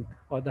Lagrangian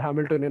or the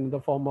Hamiltonian in the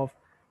form of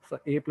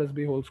a plus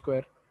b whole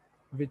square,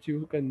 which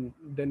you can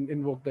then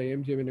invoke the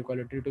AMGM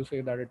inequality to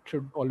say that it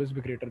should always be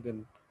greater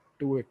than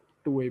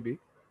 2ab,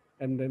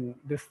 and then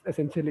this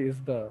essentially is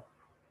the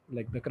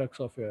like the crux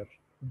of your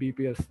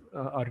BPS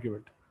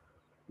argument,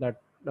 that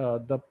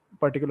the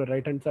particular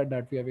right hand side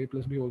that we have a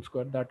plus b whole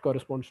square that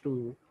corresponds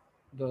to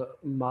the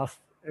mass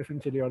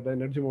essentially, or the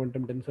energy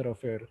momentum tensor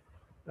of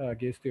your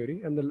gauge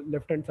theory, and the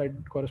left hand side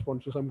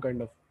corresponds to some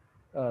kind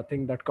of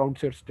thing that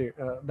counts your state,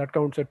 that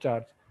counts your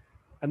charge.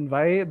 And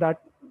why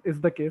that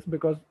is the case,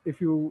 because if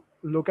you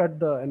look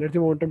at the energy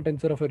momentum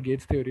tensor of your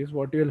gauge theories,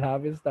 what you'll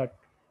have is that,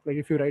 like,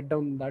 if you write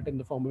down that in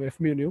the form of F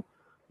mu nu,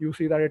 you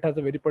see that it has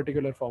a very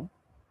particular form,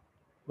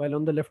 while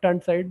on the left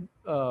hand side,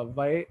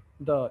 why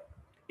the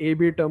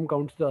AB term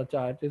counts the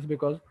charge is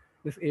because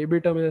this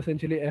AB term is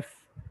essentially F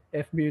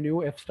mu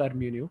nu, F star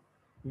mu nu,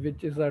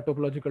 which is a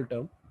topological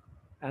term.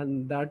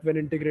 And that when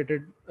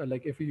integrated,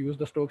 like if you use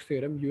the Stokes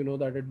theorem, you know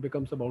that it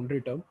becomes a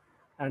boundary term.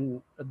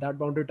 And that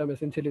boundary term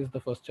essentially is the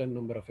first Chern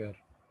number of your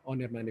on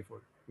your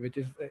manifold, which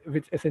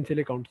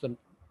essentially counts the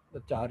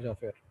charge of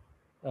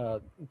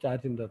your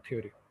charge in the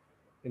theory,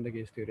 in the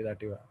gauge theory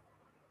that you have.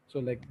 So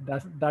like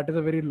that is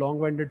a very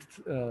long-winded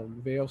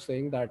way of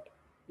saying that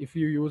if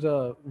you use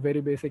a very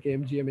basic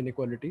AMGM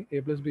inequality,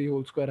 a plus b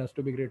whole square has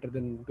to be greater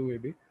than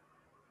 2ab,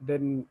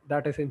 then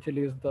that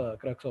essentially is the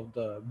crux of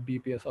the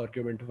BPS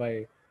argument,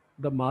 why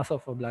the mass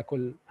of a black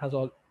hole has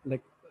all,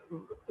 like,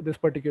 this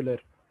particular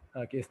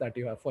case that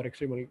you have for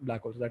extremely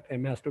black holes, that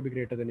m has to be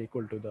greater than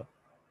equal to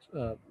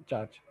the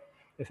charge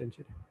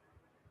essentially.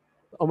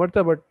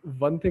 Amartya, but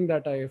one thing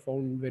that I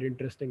found very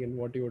interesting in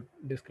what you were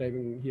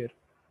describing here,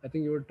 I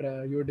think you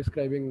were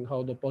describing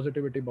how the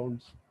positivity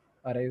bounds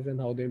arise and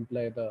how they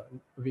imply the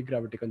weak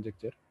gravity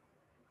conjecture.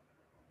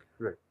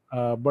 right.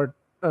 But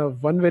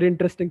one very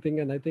interesting thing,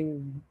 and I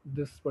think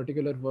this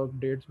particular work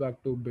dates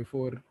back to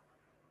before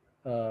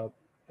uh,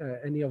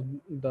 any of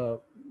the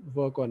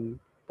work on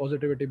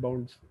positivity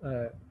bounds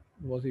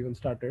was even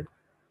started.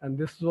 And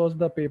this was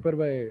the paper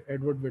by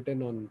Edward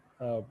Witten on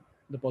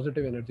the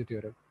positive energy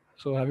theorem.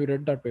 So have you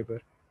read that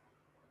paper?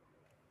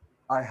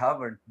 I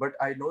haven't, but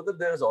I know that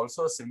there is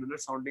also a similar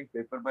sounding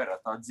paper by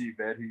Ratajji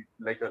where he,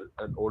 like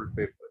an old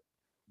paper,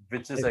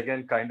 which is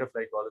again kind of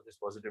like all of this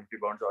positivity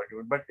bounds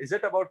argument. But is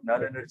it about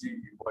null energy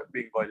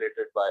being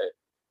violated by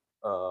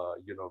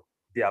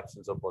the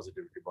absence of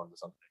positivity bound or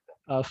something like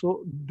that.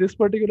 So this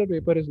particular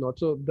paper is not.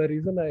 So the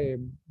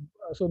reason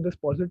so this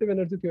positive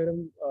energy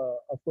theorem,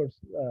 of course,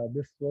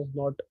 this was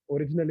not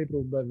originally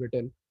proved by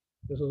Witten.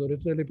 This was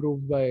originally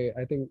proved by,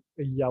 I think,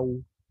 Yao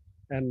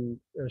and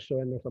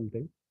Schoen or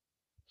something.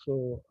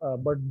 So,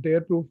 but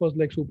their proof was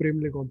like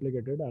supremely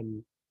complicated,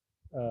 and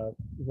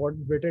what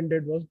Witten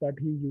did was that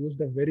he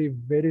used a very,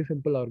 very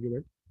simple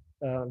argument,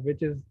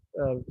 which is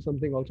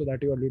something also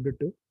that you alluded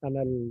to, and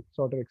I'll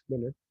sort of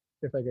explain it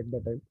if I get the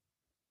time.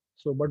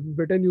 So, but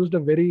Witten used a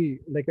very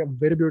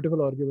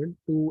beautiful argument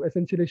to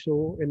essentially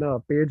show in a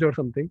page or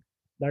something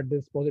that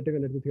this positive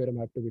energy theorem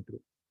had to be true.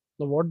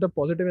 Now, what the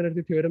positive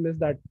energy theorem is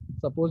that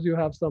suppose you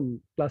have some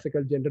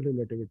classical general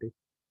relativity,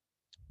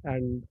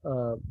 and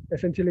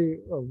essentially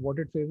what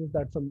it says is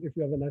that if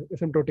you have an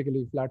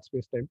asymptotically flat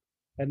spacetime,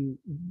 and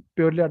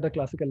purely at the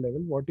classical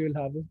level, what you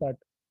will have is that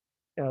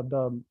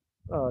the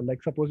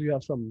like suppose you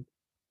have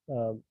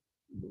uh,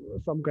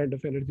 some kind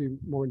of energy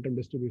momentum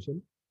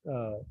distribution.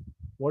 Uh,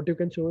 what you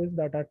can show is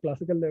that at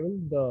classical level,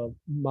 the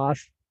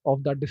mass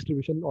of that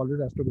distribution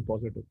always has to be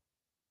positive.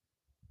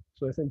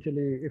 So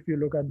essentially, if you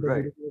look at the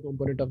Right. zero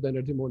component of the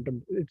energy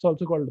momentum, it's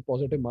also called the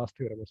positive mass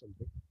theorem or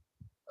something.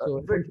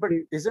 So But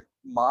isn't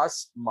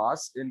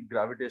mass in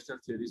gravitational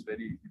theory is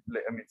very,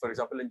 like, I mean, for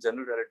example, in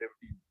general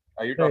relativity,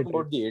 are you talking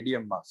about the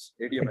ADM mass?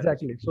 ADM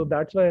exactly. energy? So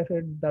that's why I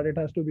said that it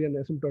has to be an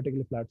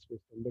asymptotically flat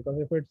spacetime, because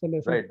if it's an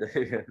Right.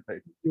 asymptotic,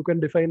 Right. you can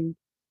define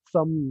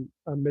some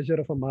measure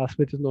of a mass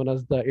which is known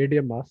as the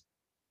ADM mass.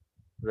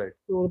 Right.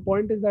 So the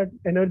point is that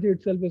energy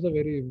itself is a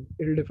very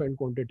ill-defined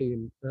quantity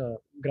in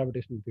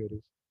gravitational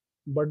theories.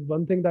 But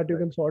one thing that you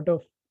Right. can sort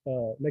of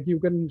you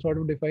can sort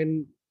of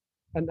define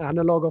an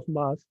analog of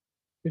mass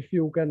if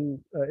you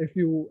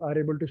are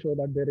able to show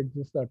that there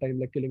exists a time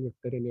like Killing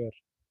vector in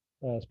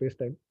your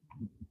space-time,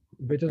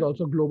 which is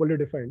also globally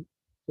defined.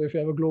 So if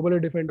you have a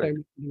globally defined Right.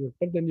 time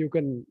vector, then you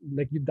can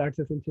that's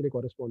essentially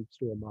corresponds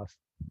to a mass.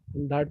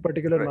 And that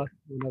particular Right. mass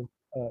is known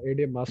as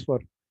ADM mass for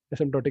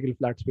asymptotically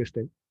flat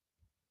spacetime.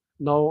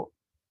 Now,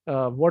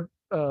 what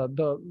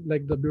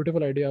the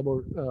beautiful idea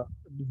about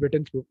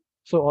Witten's proof.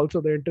 So also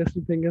the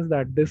interesting thing is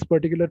that this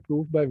particular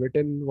proof by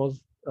Witten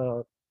was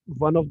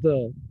one of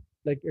the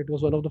it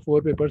was one of the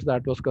four papers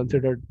that was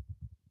considered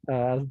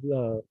as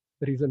the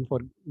reason for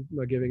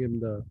giving him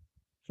the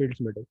Fields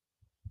Medal.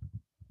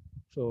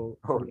 So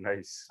Oh,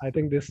 nice. I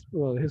think this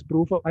his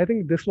proof of I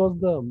think this was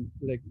the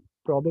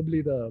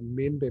probably the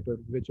main paper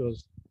which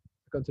was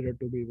considered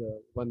to be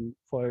the one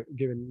for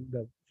giving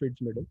the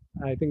Fields Medal.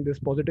 I think this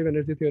positive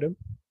energy theorem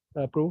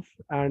proof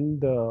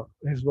and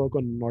his work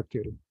on knot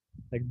theory,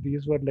 like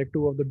these were like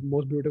two of the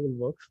most beautiful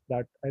works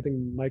that I think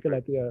Michael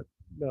Right. Atiyah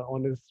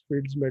on his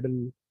Fields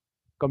Medal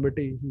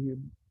committee,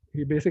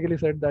 he basically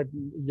said that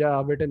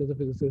yeah, Witten is a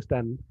physicist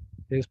and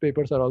his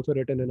papers are also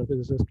written in a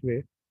physicist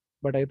way,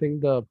 but I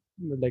think the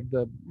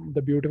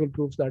beautiful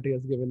proofs that he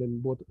has given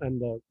in both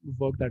and the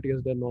work that he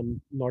has done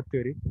on knot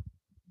theory,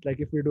 like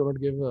if we do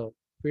not give a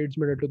Fields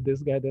Medal to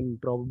this guy, then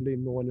probably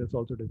no one else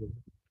also deserves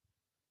it.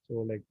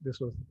 So like this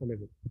was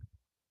amazing.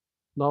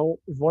 Now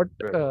what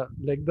Right.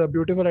 the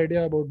beautiful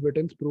idea about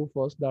Witten's proof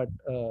was that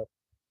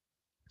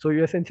so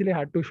you essentially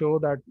had to show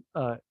that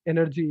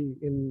energy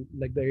in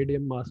like the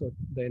ADM mass or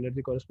the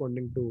energy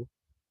corresponding to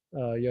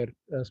your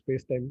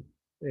space-time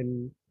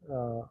in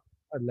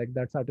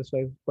that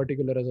satisfies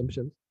particular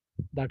assumptions.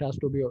 That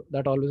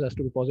always has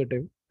to be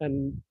positive.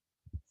 And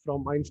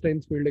from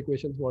Einstein's field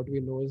equations, what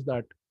we know is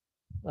that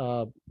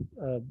uh,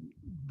 uh,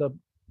 the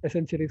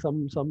essentially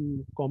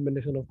some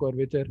combination of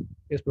curvature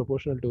is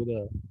proportional to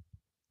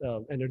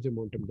the energy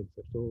momentum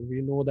tensor. So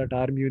we know that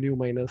r mu nu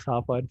minus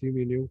half r g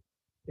mu nu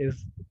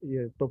is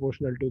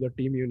proportional to the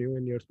t mu nu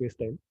in your space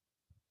time.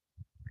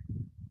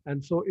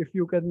 And so if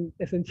you can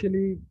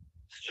essentially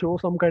show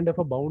some kind of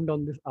a bound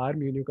on this r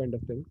mu nu kind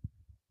of thing,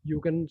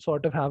 you can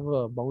sort of have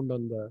a bound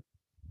on the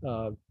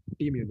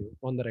t mu nu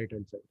on the right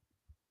hand side.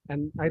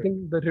 And I Right.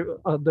 think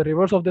the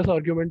reverse of this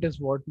argument is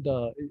what the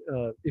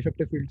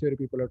effective field theory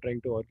people are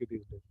trying to argue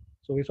these days.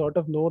 So we sort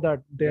of know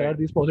that there are Right.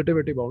 these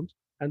positivity bounds,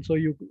 and so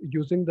you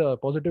using the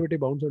positivity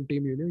bounds on T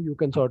mu nu, you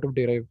can sort of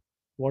derive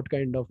what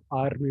kind of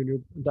R mu nu,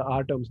 the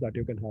R terms that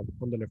you can have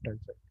on the left hand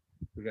side.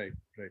 Right.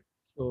 Right.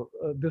 So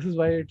this is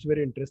why it's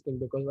very interesting,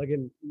 because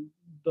again,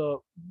 the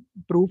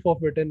proof of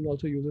Witten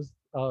also uses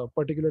a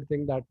particular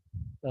thing that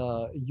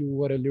you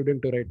were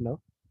alluding to right now.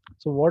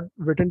 So what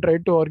Witten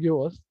tried to argue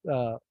was,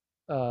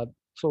 uh,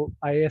 so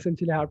I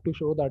essentially have to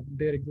show that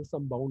there exists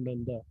some bound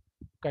on the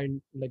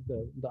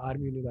the R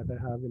mu that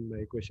I have in my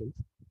equations.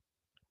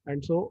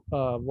 And so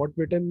what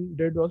Witten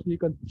did was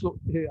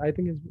I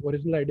think his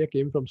original idea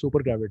came from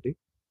supergravity.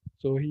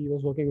 So he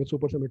was working with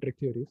supersymmetric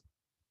theories.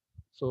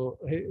 So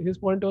his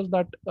point was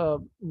that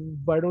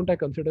why don't I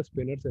consider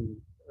spinors in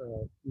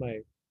my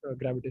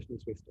gravitational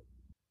spacetime?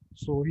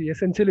 So he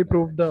essentially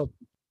proved the Nice.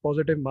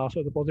 positive mass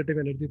or the positive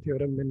energy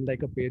theorem in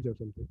like a page or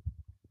something.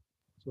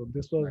 So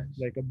this was Nice.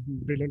 like a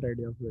brilliant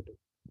idea of Witten.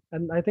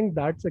 And I think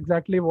that's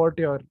exactly what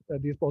your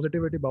these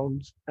positivity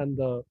bounds and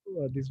the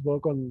this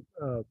work on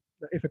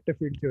the effective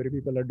field theory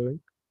people are doing.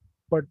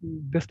 but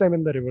this time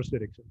in the reverse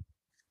direction.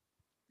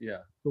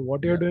 Yeah. So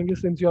what you're doing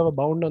is, since you have a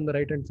bound on the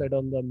right hand side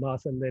on the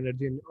mass and the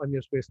energy on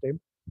your space time,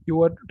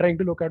 you are trying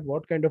to look at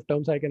what kind of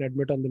terms I can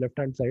admit on the left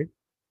hand side,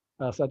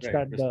 such Right.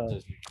 that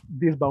Precisely.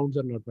 these bounds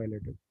are not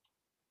violated.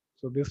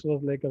 So this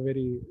was like a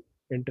very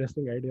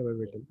interesting idea by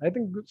Witten. I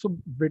think so.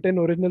 Witten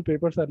original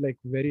papers are like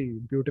very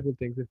beautiful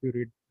things if you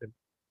read them.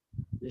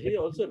 He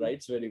also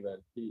writes very well.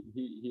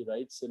 He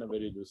writes in a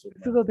very lucid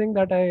This is manner. the thing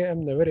that I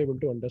am never able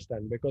to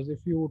understand, because if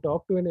you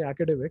talk to any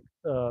academic,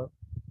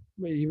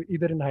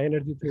 either in high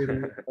energy theory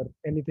or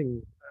anything,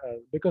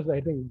 because I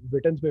think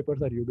Witten's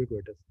papers are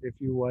ubiquitous. If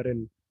you are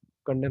in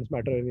condensed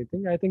matter or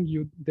anything, I think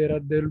there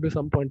will be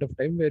some point of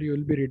time where you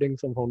will be reading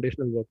some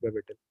foundational work by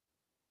Witten.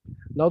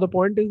 Now the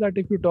point is that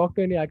if you talk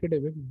to any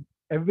academic,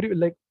 every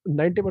like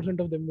 90%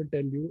 of them will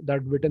tell you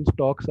that Witten's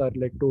talks are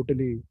like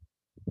totally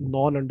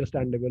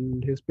non-understandable.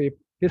 His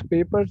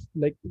papers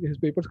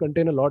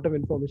contain a lot of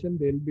information.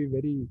 They'll be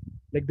very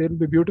they'll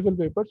be beautiful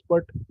papers,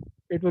 but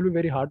it will be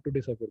very hard to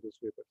decipher those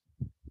papers.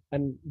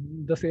 And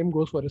the same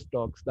goes for his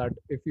talks. That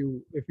if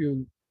you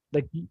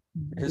like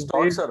His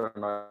talks are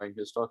annoying.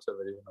 His talks are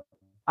very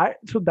annoying.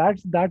 so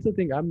that's the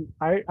thing.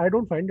 I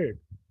don't find it.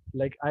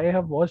 Like, I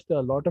have watched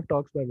a lot of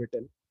talks by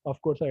Witten. Of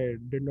course, I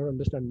did not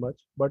understand much,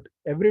 but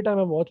every time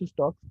I watch his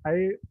talks,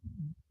 I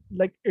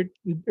like it.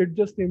 It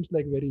just seems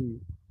like very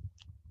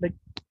like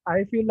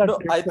I feel that No,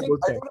 it's a good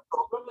I time. think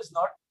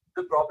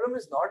the problem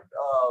is not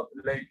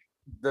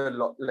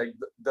like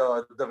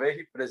the way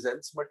he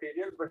presents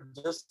material, but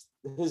just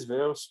his way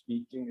of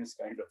speaking is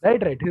kind of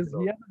Right. you He know.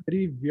 has a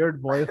very weird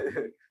voice.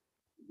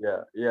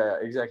 yeah,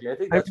 exactly. I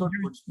think I that's mean,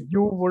 what puts you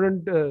people.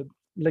 wouldn't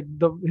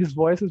his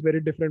voice is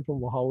very different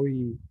from how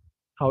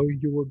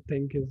you would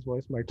think his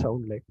voice might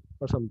sound like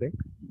or something.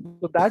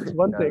 So that's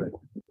one Yeah, thing.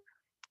 right.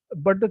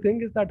 But the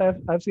thing is that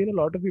I've seen a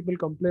lot of people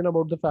complain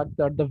about the fact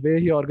that the way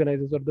he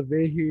organizes or the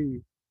way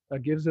he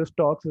gives his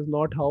talks is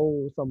not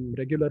how some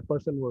regular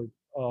person would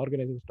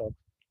organize his talks.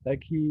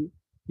 Like he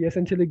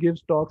essentially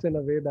gives talks in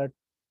a way that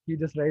he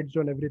just writes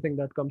down everything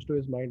that comes to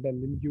his mind,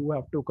 and then you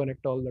have to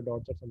connect all the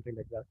dots or something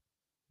like that.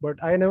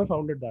 But I never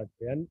found it that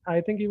way, and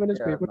I think even his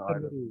Yeah, papers no, are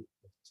I don't.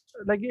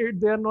 very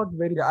they are not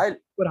very Yeah,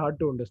 super hard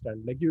to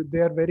understand. They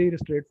are very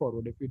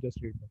straightforward if you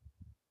just read them.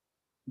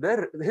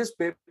 his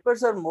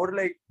papers are more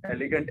like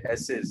elegant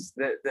essays.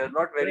 They're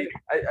not very.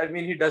 I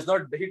mean, he does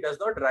not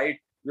write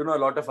a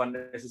lot of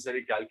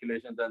unnecessary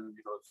calculations and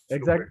stupid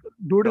Exactly,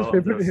 dude. terms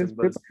or His symbols.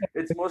 papers.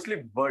 It's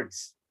mostly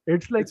words.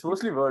 It's like It's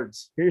mostly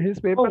words. his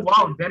Oh papers.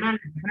 wow! Then I'll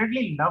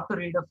definitely love to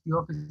read a few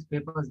of his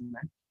papers,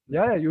 man.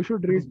 Yeah, you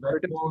should read His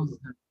Witten's webos.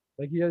 papers.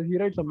 Like he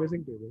writes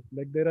amazing papers.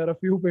 Like there are a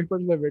few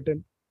papers by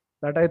Witten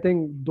that I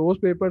think those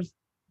papers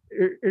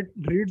it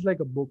reads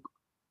like a book,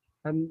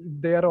 and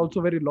they are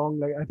also very long.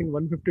 Like I think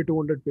 150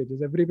 200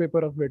 pages. Every paper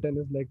of Witten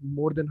is like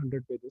more than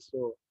 100 pages.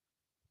 So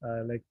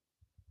like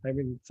I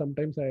mean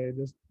sometimes I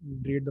just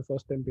read the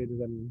first 10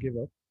 pages and give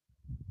up.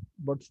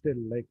 But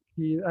still, like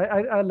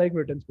I like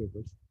Witten's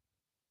papers.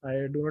 I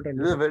do not They're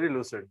understand. very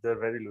lucid. They're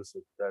very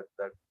lucid.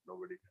 That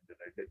nobody can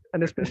deny.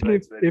 And Witten especially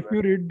writes very if well.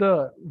 you read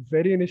the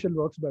very initial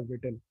works by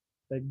Witten,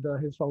 like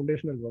his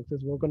foundational works,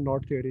 his work on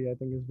knot theory, I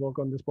think his work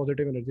on this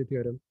positive energy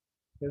theorem,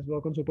 his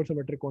work on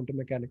supersymmetric quantum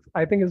mechanics.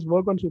 I think his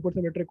work on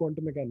supersymmetric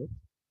quantum mechanics,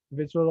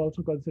 which was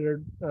also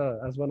considered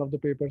as one of the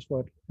papers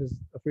for his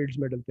Fields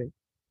Medal thing.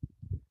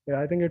 Yeah,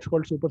 I think it's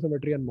called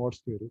supersymmetry and Morse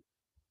theory.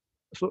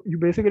 So you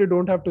basically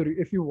don't have to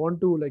if you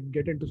want to like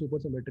get into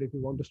supersymmetry, if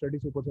you want to study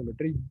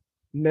supersymmetry,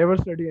 never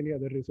study any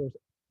other resource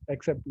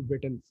except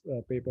Witten's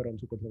paper on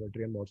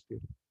supersymmetry and Morse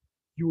theory.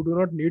 You do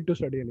not need to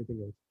study anything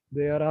else.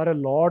 There are a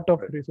lot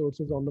of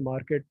resources on the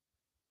market,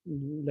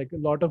 like a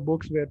lot of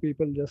books where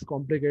people just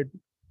complicate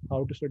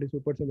how to study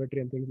supersymmetry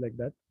and things like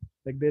that.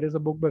 Like there is a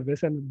book by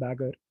Wiss and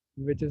Bagger,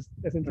 which is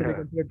essentially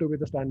considered to be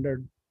the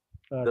standard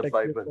The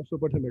textbook Bible. of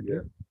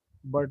supersymmetry,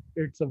 but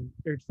it's a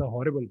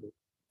horrible book.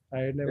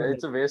 I never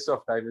It's a waste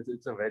of time.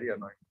 It's a very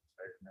annoying.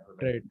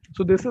 right.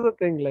 So this is the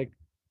thing. Like,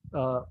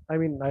 I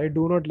mean, I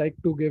do not like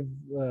to give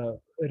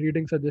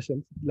reading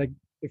suggestions. Like,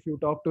 if you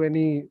talk to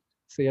any,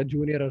 say, a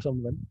junior or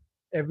someone,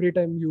 every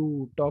time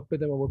you talk to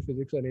them about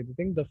physics or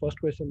anything, the first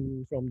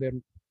question from their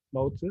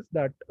mouths is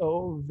that,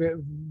 oh,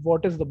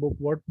 what is the book?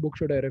 What book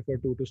should I refer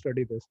to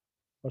study this,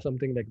 or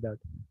something like that.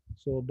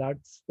 So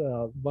that's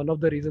one of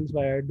the reasons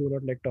why I do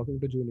not like talking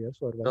to juniors.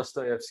 For one,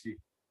 Dostoevsky.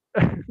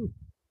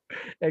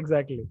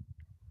 exactly.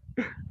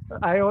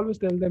 I always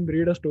tell them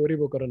read a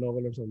storybook or a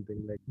novel or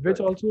something like, which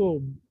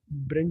also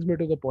brings me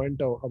to the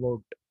point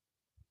about,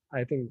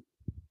 I think,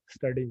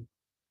 studying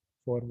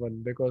for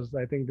one, because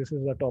I think this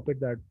is a topic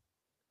that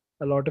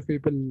a lot of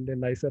people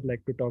in ICER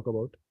like to talk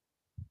about.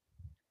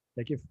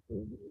 Like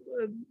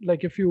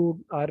if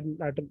you are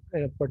at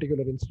a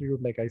particular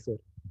institute like ICER,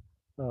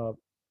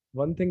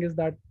 one thing is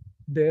that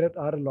there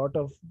are a lot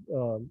of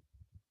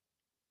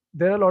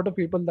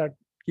people that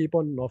keep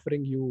on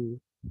offering you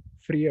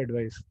free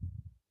advice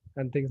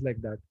and things like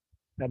that,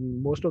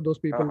 and most of those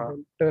people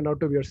don't turn out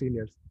to be your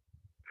seniors.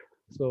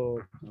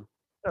 So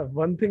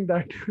one thing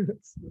that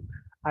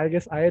I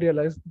guess I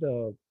realized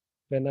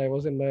when I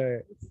was in my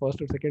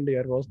first or second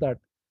year was that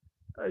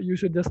you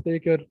should just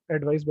take your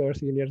advice by your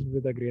seniors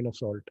with a grain of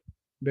salt.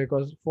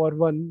 Because for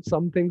one,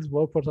 some things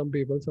work for some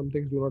people, some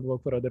things do not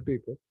work for other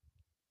people.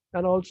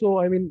 And also,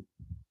 I mean,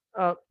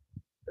 uh,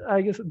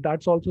 I guess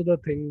that's also the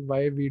thing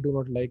why we do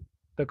not like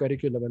the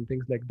curriculum and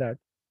things like that.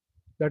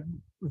 That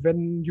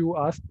when you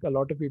ask a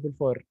lot of people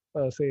for,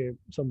 say,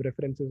 some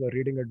references or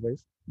reading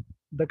advice,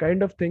 the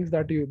kind of things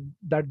that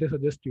they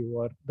suggest you,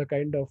 or the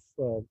kind of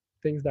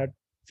things that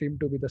seem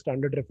to be the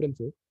standard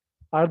references,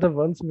 are the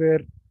ones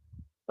where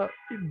uh,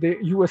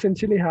 you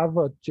essentially have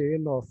a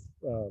chain of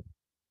uh,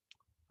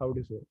 how do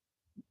you say,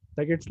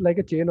 like it's like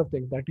a chain of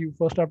things that you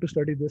first have to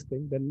study this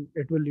thing, then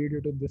it will lead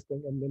you to this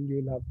thing, and then you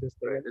will have this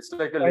thing, Right. and It's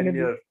like a finally,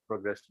 linear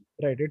progression.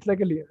 right, it's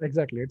like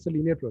exactly, it's a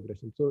linear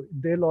progression. So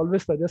they'll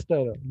always suggest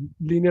a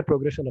linear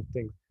progression of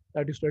things,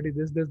 that you study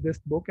this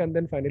book, and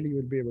then finally you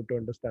will be able to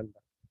understand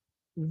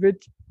that,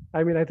 which,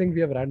 I mean, I think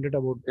we have ranted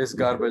about, It's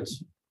garbage.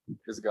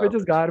 It's which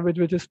is garbage. garbage,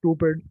 which is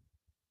stupid,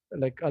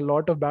 like a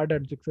lot of bad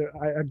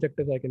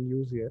adjectives I can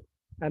use here.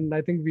 And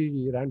I think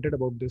we ranted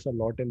about this a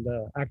lot in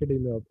the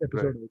academia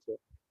episode also.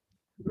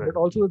 Right. But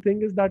also the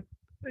thing is that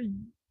uh,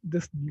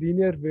 this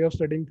linear way of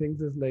studying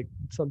things is like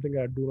something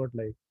I do not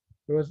like,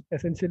 because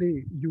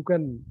essentially you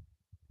can,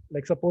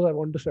 like, suppose I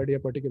want to study a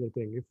particular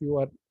thing. If you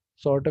are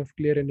sort of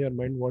clear in your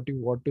mind what you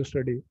want to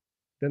study,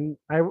 then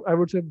I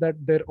would say that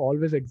there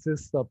always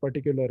exists a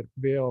particular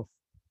way of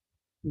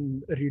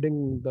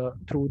reading the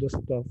through the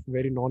stuff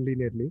very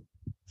non-linearly,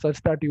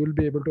 such that you will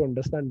be able to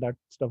understand that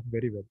stuff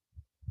very well.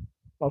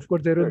 Of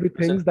course, there will Right.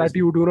 be things that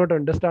you do not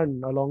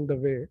understand along the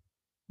way,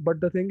 but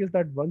the thing is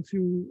that once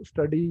you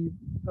study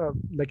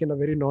like in a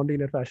very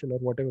non-linear fashion or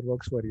whatever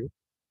works for you,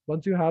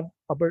 once you have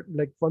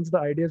once the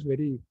idea is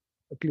very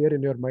clear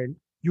in your mind,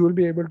 you will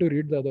be able to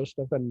read the other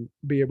stuff and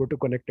be able to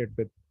connect it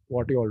with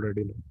what you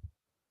already know.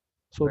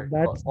 So Right.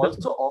 that's the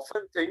Also,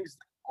 often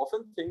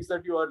things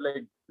that you are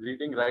like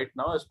reading right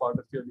now as part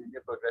of your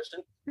linear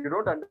progression, you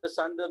don't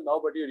understand them now,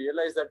 but you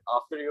realize that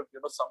after you've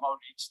somehow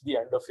reached the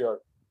end of your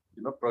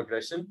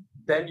progression,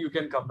 then you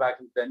can come back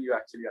and then you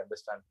actually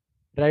understand.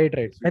 right.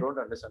 If you don't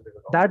understand it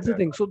along That's the the way.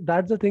 thing. So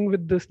that's the thing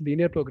with this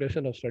linear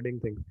progression of studying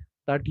things,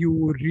 that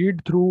you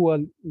read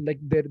through like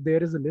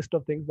there is a list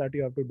of things that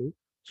you have to do.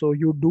 So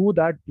you do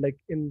that, like,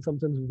 in some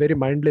sense very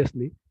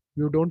mindlessly.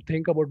 You don't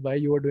think about why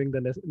you are doing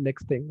the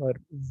next thing, or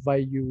why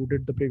you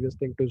did the previous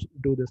thing to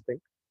do this thing.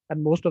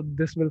 And most of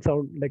this will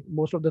sound like,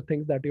 most of the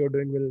things that you're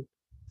doing will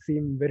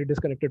seem very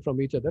disconnected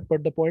from each other.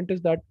 But the point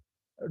is that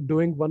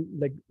doing one,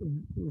 like,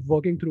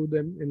 working through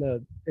them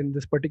in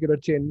this particular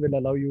chain will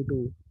allow you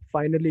to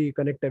finally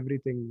connect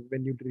everything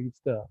when you reach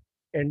the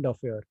end of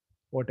your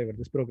whatever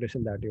this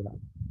progression that you have.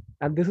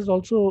 And this is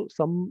also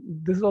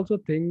a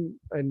thing.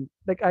 And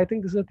like, I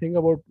think this is a thing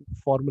about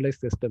formalized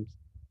systems,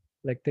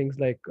 like things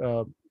like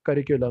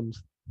curriculums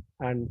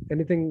and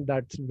anything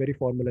that's very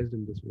formalized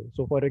in this way.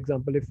 So for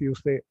example, if you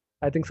say,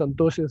 I think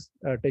Santosh is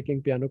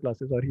taking piano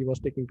classes, or he was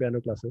taking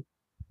piano classes.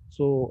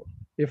 So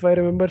if I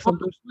remember,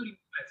 Santosh,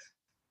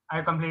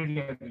 I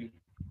completely agree.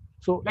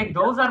 so Like,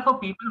 those are for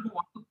people who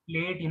want to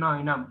play it, in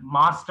a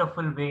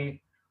masterful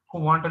way, who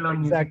want to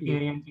learn music exactly.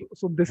 theory and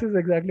So this is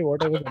exactly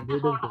what I was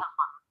alluding to.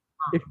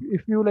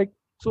 If you like,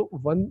 so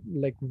one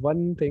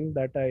thing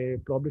that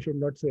I probably should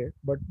not say,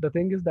 but the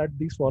thing is that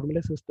these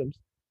formula systems,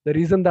 the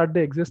reason that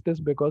they exist is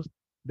because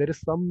there is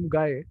some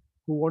guy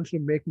who wants to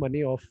make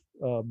money off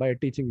by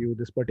teaching you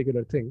this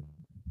particular thing.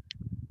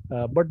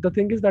 But the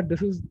thing is that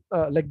this is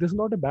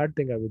not a bad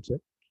thing, I would say.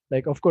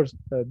 Like, of course,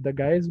 the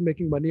guy is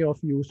making money off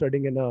you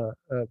studying in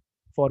a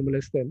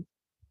formalist thing.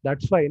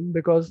 That's fine,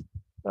 because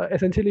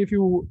essentially, if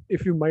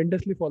you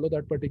mindlessly follow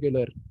that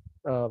particular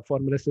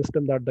formula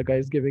system that the guy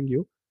is giving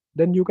you,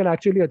 then you can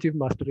actually achieve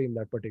mastery in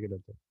that particular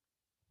thing.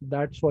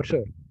 That's for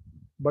sure.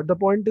 But the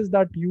point is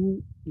that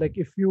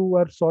if you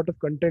are sort of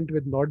content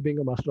with not being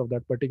a master of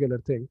that particular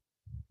thing,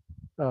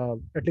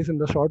 at least in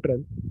the short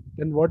run,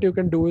 then what you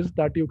can do is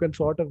that you can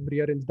sort of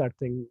rearrange that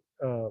thing.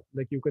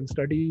 Like, you can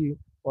study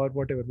or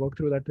whatever, work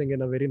through that thing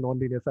in a very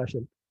non-linear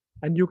fashion,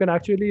 and you can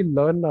actually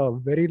learn a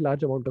very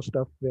large amount of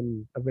stuff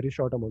in a very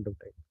short amount of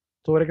time.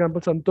 So, for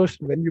example,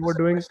 Santosh, when you were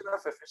doing,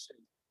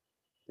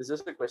 It's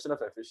just a question of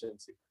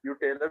efficiency. You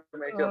tailor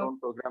make your own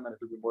program and it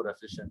will be more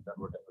efficient than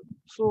whatever.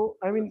 so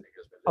I mean,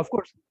 of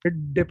course,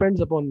 it depends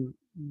upon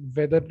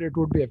whether it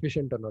would be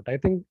efficient or not. I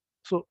think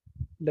so.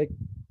 Like,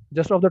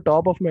 just off the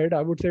top of my head,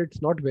 I would say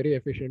it's not very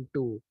efficient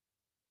to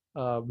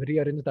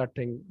rearrange that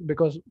thing,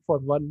 because for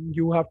one,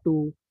 you have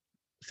to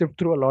sift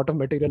through a lot of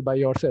material by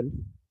yourself,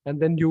 and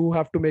then you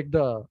have to make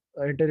the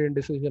entire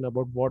decision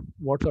about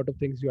what sort of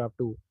things you have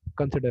to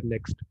consider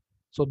next.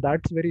 So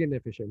that's very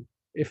inefficient.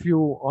 If you,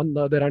 on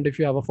the other hand, if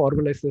you have a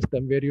formalized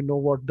system where you know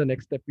what the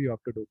next step you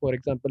have to do, for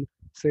example,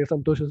 say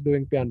Santosh is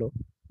doing piano.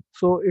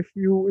 So if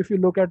you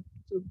look at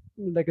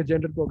like a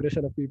general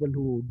progression of people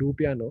who do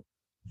piano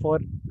for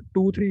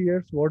 2-3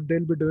 years, what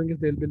they'll be doing is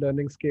they'll be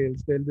learning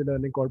scales, they'll be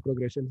learning chord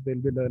progressions,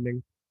 they'll be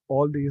learning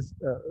all these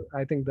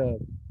I think the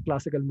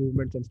classical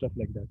movements and stuff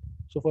like that.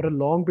 So for a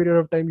long period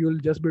of time, you'll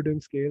just be doing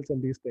scales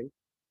and these things.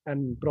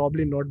 and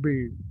probably not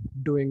be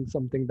doing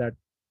something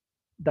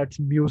that's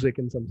music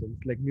in some sense,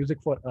 like music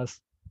for us,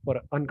 for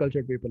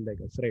uncultured people like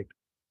us, right?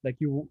 Like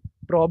you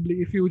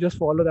probably, if you just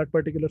follow that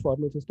particular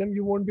formal system,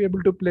 you won't be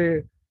able to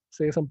play,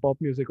 say, some pop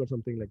music or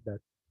something like that.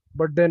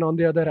 But then on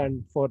the other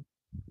hand, for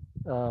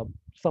uh,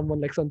 someone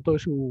like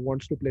Santosh who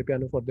wants to play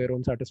piano for their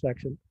own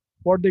satisfaction,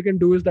 what they can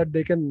do is that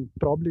they can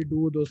probably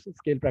do those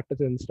scale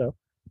practices and stuff,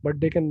 but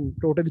they can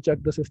totally check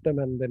the system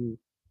and then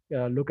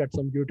look at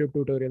some YouTube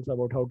tutorials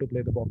about how to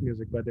play the pop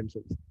music by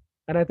themselves.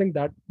 And I think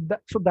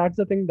so that's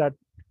the thing that,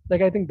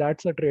 like, I think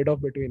that's a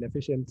trade-off between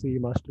efficiency,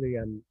 mastery,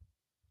 and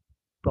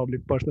probably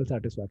personal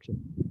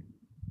satisfaction.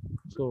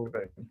 So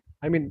Right.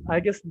 I mean, I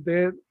guess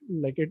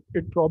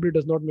it probably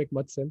does not make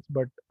much sense,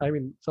 but I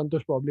mean,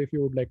 Santosh, probably if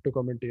you would like to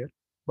comment here.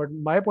 But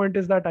my point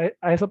is that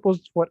I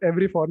suppose for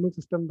every formal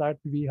system that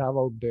we have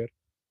out there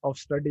of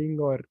studying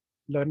or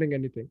learning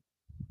anything,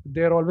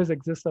 there always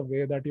exists a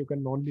way that you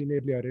can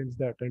non-linearly arrange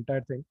that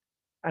entire thing.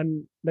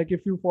 And like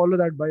if you follow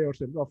that by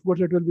yourself, of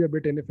course it will be a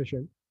bit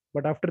inefficient.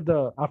 But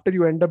after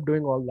you end up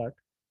doing all that,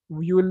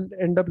 you will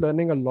end up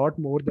learning a lot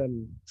more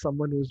than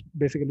someone who's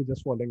basically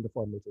just following the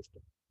formal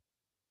system.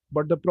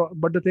 But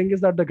the thing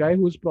is that the guy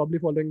who's probably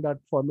following that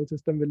formal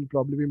system will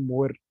probably be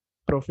more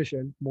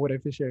proficient, more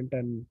efficient,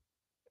 and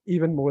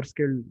even more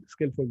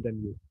skillful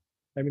than you.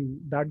 I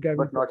mean, that guy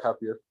will But not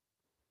happier.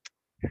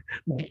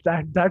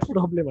 that's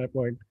probably my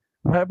point.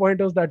 My point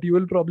was that you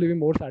will probably be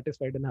more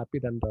satisfied and happy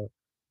than the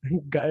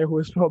guy who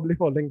is probably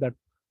following that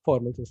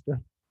formal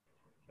system.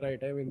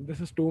 Right. I mean,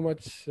 this is too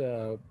much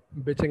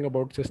bitching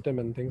about system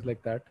and things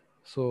like that.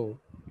 So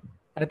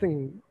I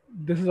think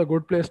this is a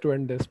good place to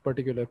end this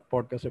particular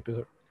podcast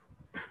episode.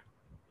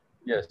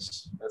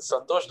 Yes. And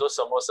Santosh, those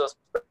samosas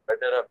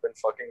better have been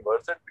fucking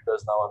worth it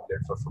because now I'm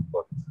late for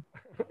football.